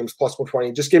 140, Williams plus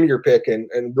 120. Just give me your pick and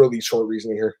really short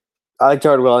reasoning here. I like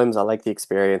Jordan Williams. I like the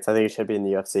experience. I think he should be in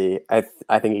the UFC.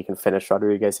 I think he can finish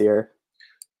Rodriguez here.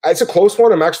 It's a close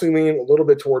one. I'm actually leaning a little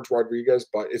bit towards Rodriguez,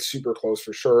 but it's super close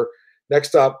for sure.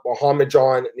 Next up, Muhammad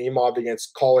John Naimov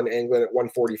against Colin Anglin at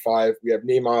 145. We have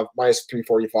Naimov minus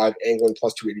 345, Anglin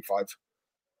plus 285.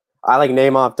 I like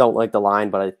Naimov. Don't like the line,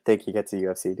 but I think he gets a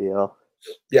UFC deal.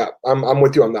 Yeah, I'm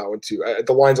with you on that one too.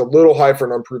 The line's a little high for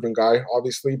an unproven guy,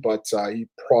 obviously, but he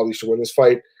probably should win this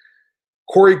fight.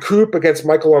 Corey Coop against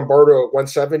Michael Lombardo at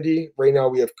 170. Right now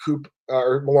we have Coop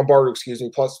or Lombardo,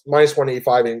 plus minus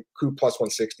 185 and Coop plus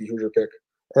 160. Who's your pick?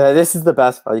 This is the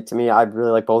best fight to me. I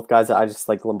really like both guys. I just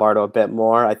like Lombardo a bit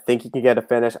more. I think he can get a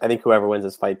finish. I think whoever wins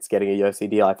this fight is getting a UFC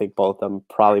deal. I think both of them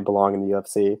probably belong in the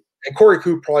UFC. And Corey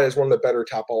Coop probably has one of the better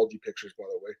Tapology pictures, by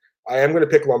the way. I am going to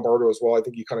pick Lombardo as well. I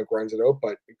think he kind of grinds it out,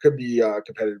 but it could be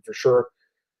competitive for sure.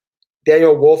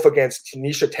 Daniel Wolf against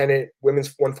Tanisha Tennant,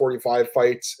 women's 145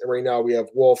 fights. And right now we have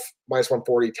Wolf minus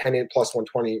 140, Tennant plus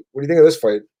 120. What do you think of this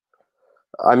fight?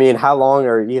 I mean, how long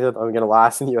are either of them going to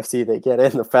last in the UFC? They get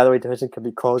in. The featherweight division could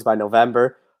be closed by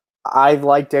November. I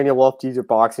like Daniel Wolf to use her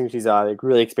boxing. She's a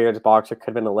really experienced boxer, could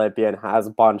have been Olympian, has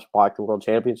a bunch of boxing world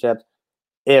championships.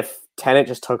 If Tennant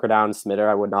just took her down and submitted her,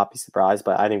 I would not be surprised,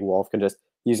 but I think Wolf can just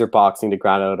use her boxing to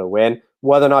ground out a win.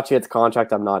 Whether or not she gets a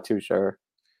contract, I'm not too sure.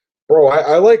 Bro,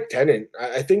 I like Tennant.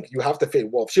 I think you have to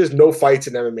fade Wolf. She has no fights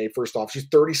in MMA, first off. She's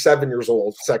 37 years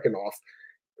old, second off.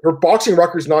 Her boxing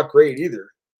record's not great either.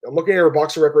 I'm looking at her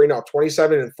boxing record right now,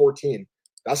 27-14.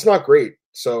 That's not great.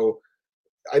 So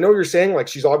I know you're saying, like,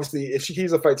 she's obviously, if she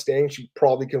keeps the fight staying, she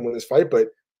probably can win this fight, but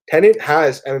Tennant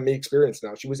has MMA experience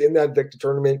now. She was in that Invicta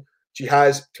tournament. She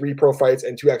has 3 pro fights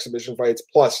and 2 exhibition fights,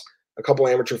 plus a couple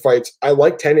amateur fights. I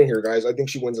like Tennant here, guys. I think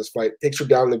she wins this fight. Takes her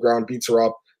down the ground, beats her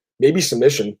up. Maybe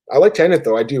submission. I like Tennant,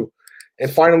 though. I do.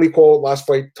 And finally, Cole, last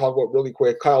fight, talk about really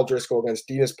quick. Kyle Driscoll against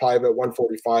Denis Paiva at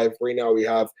 145. Right now we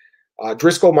have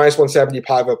Driscoll minus 170,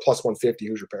 Paiva plus 150.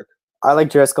 Who's your pick? I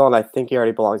like Driscoll, and I think he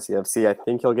already belongs to the UFC. I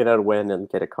think he'll get a win and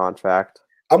get a contract.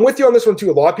 I'm with you on this one, too.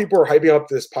 A lot of people are hyping up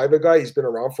this Paiva guy. He's been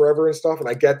around forever and stuff, and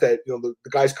I get that, you know, the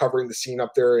guys covering the scene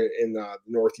up there in the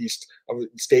northeast of the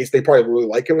states, they probably really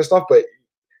like him and stuff, but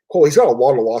Cole, he's got a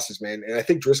lot of losses, man, and I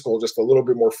think Driscoll just a little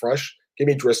bit more fresh. Give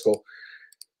me Driscoll.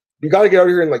 We got to get out of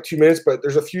here in like 2 minutes, but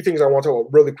there's a few things I want to talk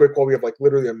about really quick while we have like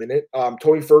literally a minute.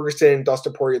 Tony Ferguson,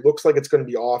 Dustin Poirier, it looks like it's going to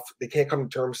be off. They can't come to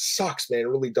terms. Sucks, man. It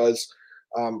really does.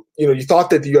 You know, you thought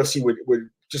that the UFC would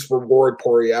just reward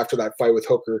Poirier after that fight with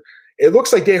Hooker. It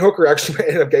looks like Dan Hooker actually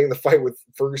ended up getting the fight with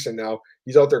Ferguson now.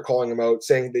 He's out there calling him out,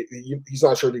 saying that he's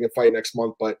not sure if he can fight next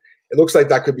month, but it looks like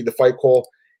that could be the fight, Cole.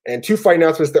 And 2 fight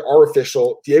announcements that are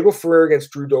official. Diego Ferreira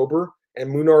against Drew Dober and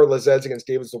Munar Lazez against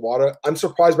David Zawada. I'm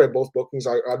surprised by both bookings,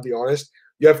 I'll be honest.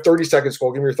 You have 30 seconds,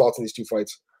 Cole. Give me your thoughts on these 2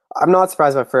 fights. I'm not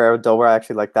surprised by Ferreira Dober. I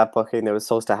actually like that booking. That was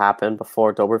supposed to happen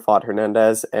before Dober fought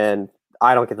Hernandez, and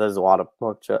I don't get the Zawada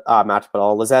matchup at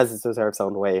all. Lazez deserves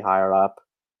someone way higher up.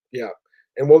 Yeah.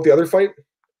 And what the other fight?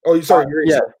 Oh, sorry.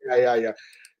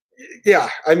 Yeah.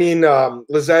 I mean,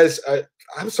 Lazez,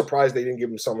 I'm surprised they didn't give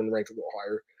him someone ranked a little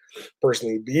higher.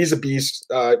 Personally, but he's a beast.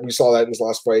 We saw that in his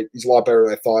last fight. He's a lot better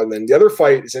than I thought. And then the other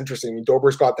fight is interesting. I mean,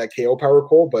 Dober's got that KO power,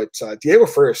 Cole, but Diego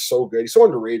Ferreira is so good. He's so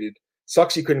underrated.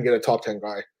 Sucks he couldn't get a top 10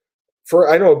 guy.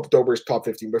 I know Dober's top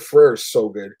 15, but Ferreira is so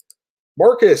good.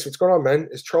 Marcus, what's going on, man?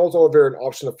 Is Charles Oliveira an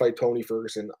option to fight Tony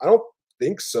Ferguson? I don't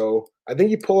think so. I think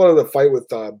he pulled out of the fight with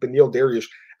Beneil Dariush.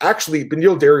 Actually,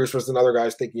 Beneil Dariush was another guy I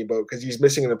was thinking about because he's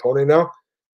missing an opponent now.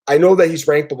 I know that he's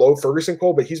ranked below Ferguson,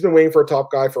 Cole, but he's been waiting for a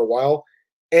top guy for a while.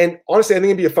 And honestly, I think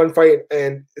it'd be a fun fight,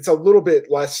 and it's a little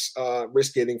bit less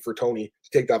risk-getting for Tony to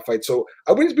take that fight. So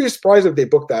I wouldn't be surprised if they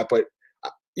booked that, but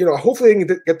you know, hopefully they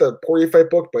can get the Poirier fight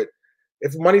booked. But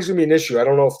if money's going to be an issue, I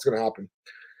don't know if it's going to happen.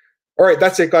 All right,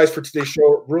 that's it, guys, for today's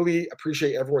show. Really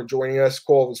appreciate everyone joining us.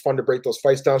 Cole, it was fun to break those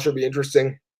fights down. Should be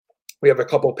interesting. We have a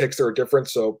couple of picks that are different,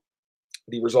 so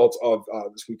the results of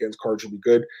this weekend's card should be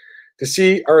good to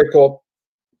see. All right, Cole,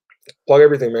 plug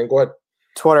everything, man. Go ahead.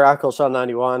 Twitter at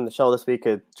ColeShaw91. The show this week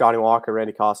is Johnny Walker,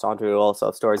 Randy Costa, Andre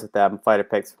also stories with them, fighter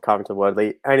picks with Covington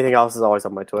Woodley. Anything else is always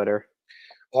on my Twitter.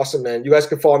 Awesome, man. You guys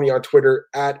can follow me on Twitter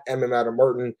at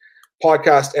MMAdamMartin,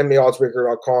 podcast,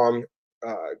 MMAOddsBreaker.com.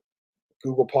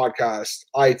 Google Podcasts,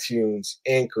 iTunes,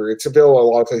 Anchor. It's available at a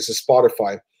lot of places,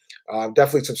 Spotify.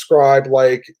 Definitely subscribe,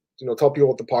 like, tell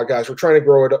people about the podcast. We're trying to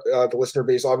grow it, the listener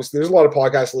base. Obviously, there's a lot of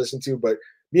podcasts to listen to, but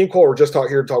me and Cole, we're just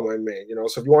here to talk about MMA.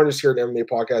 So if you want to just hear an MMA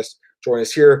podcast, join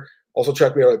us here. Also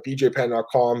check me out at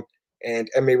bjpenn.com and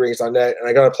MMARings.net. And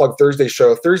I got to plug Thursday's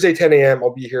show. Thursday, 10 a.m.,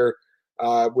 I'll be here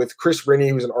with Chris Rinney,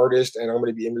 who's an artist, and I'm going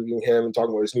to be interviewing him and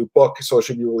talking about his new book, so it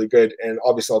should be really good. And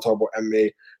obviously, I'll talk about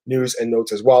MMA news and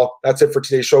notes as well. That's it for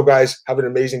today's show, guys. Have an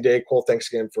amazing day. Cole,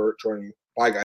 thanks again for joining me. Bye, guys.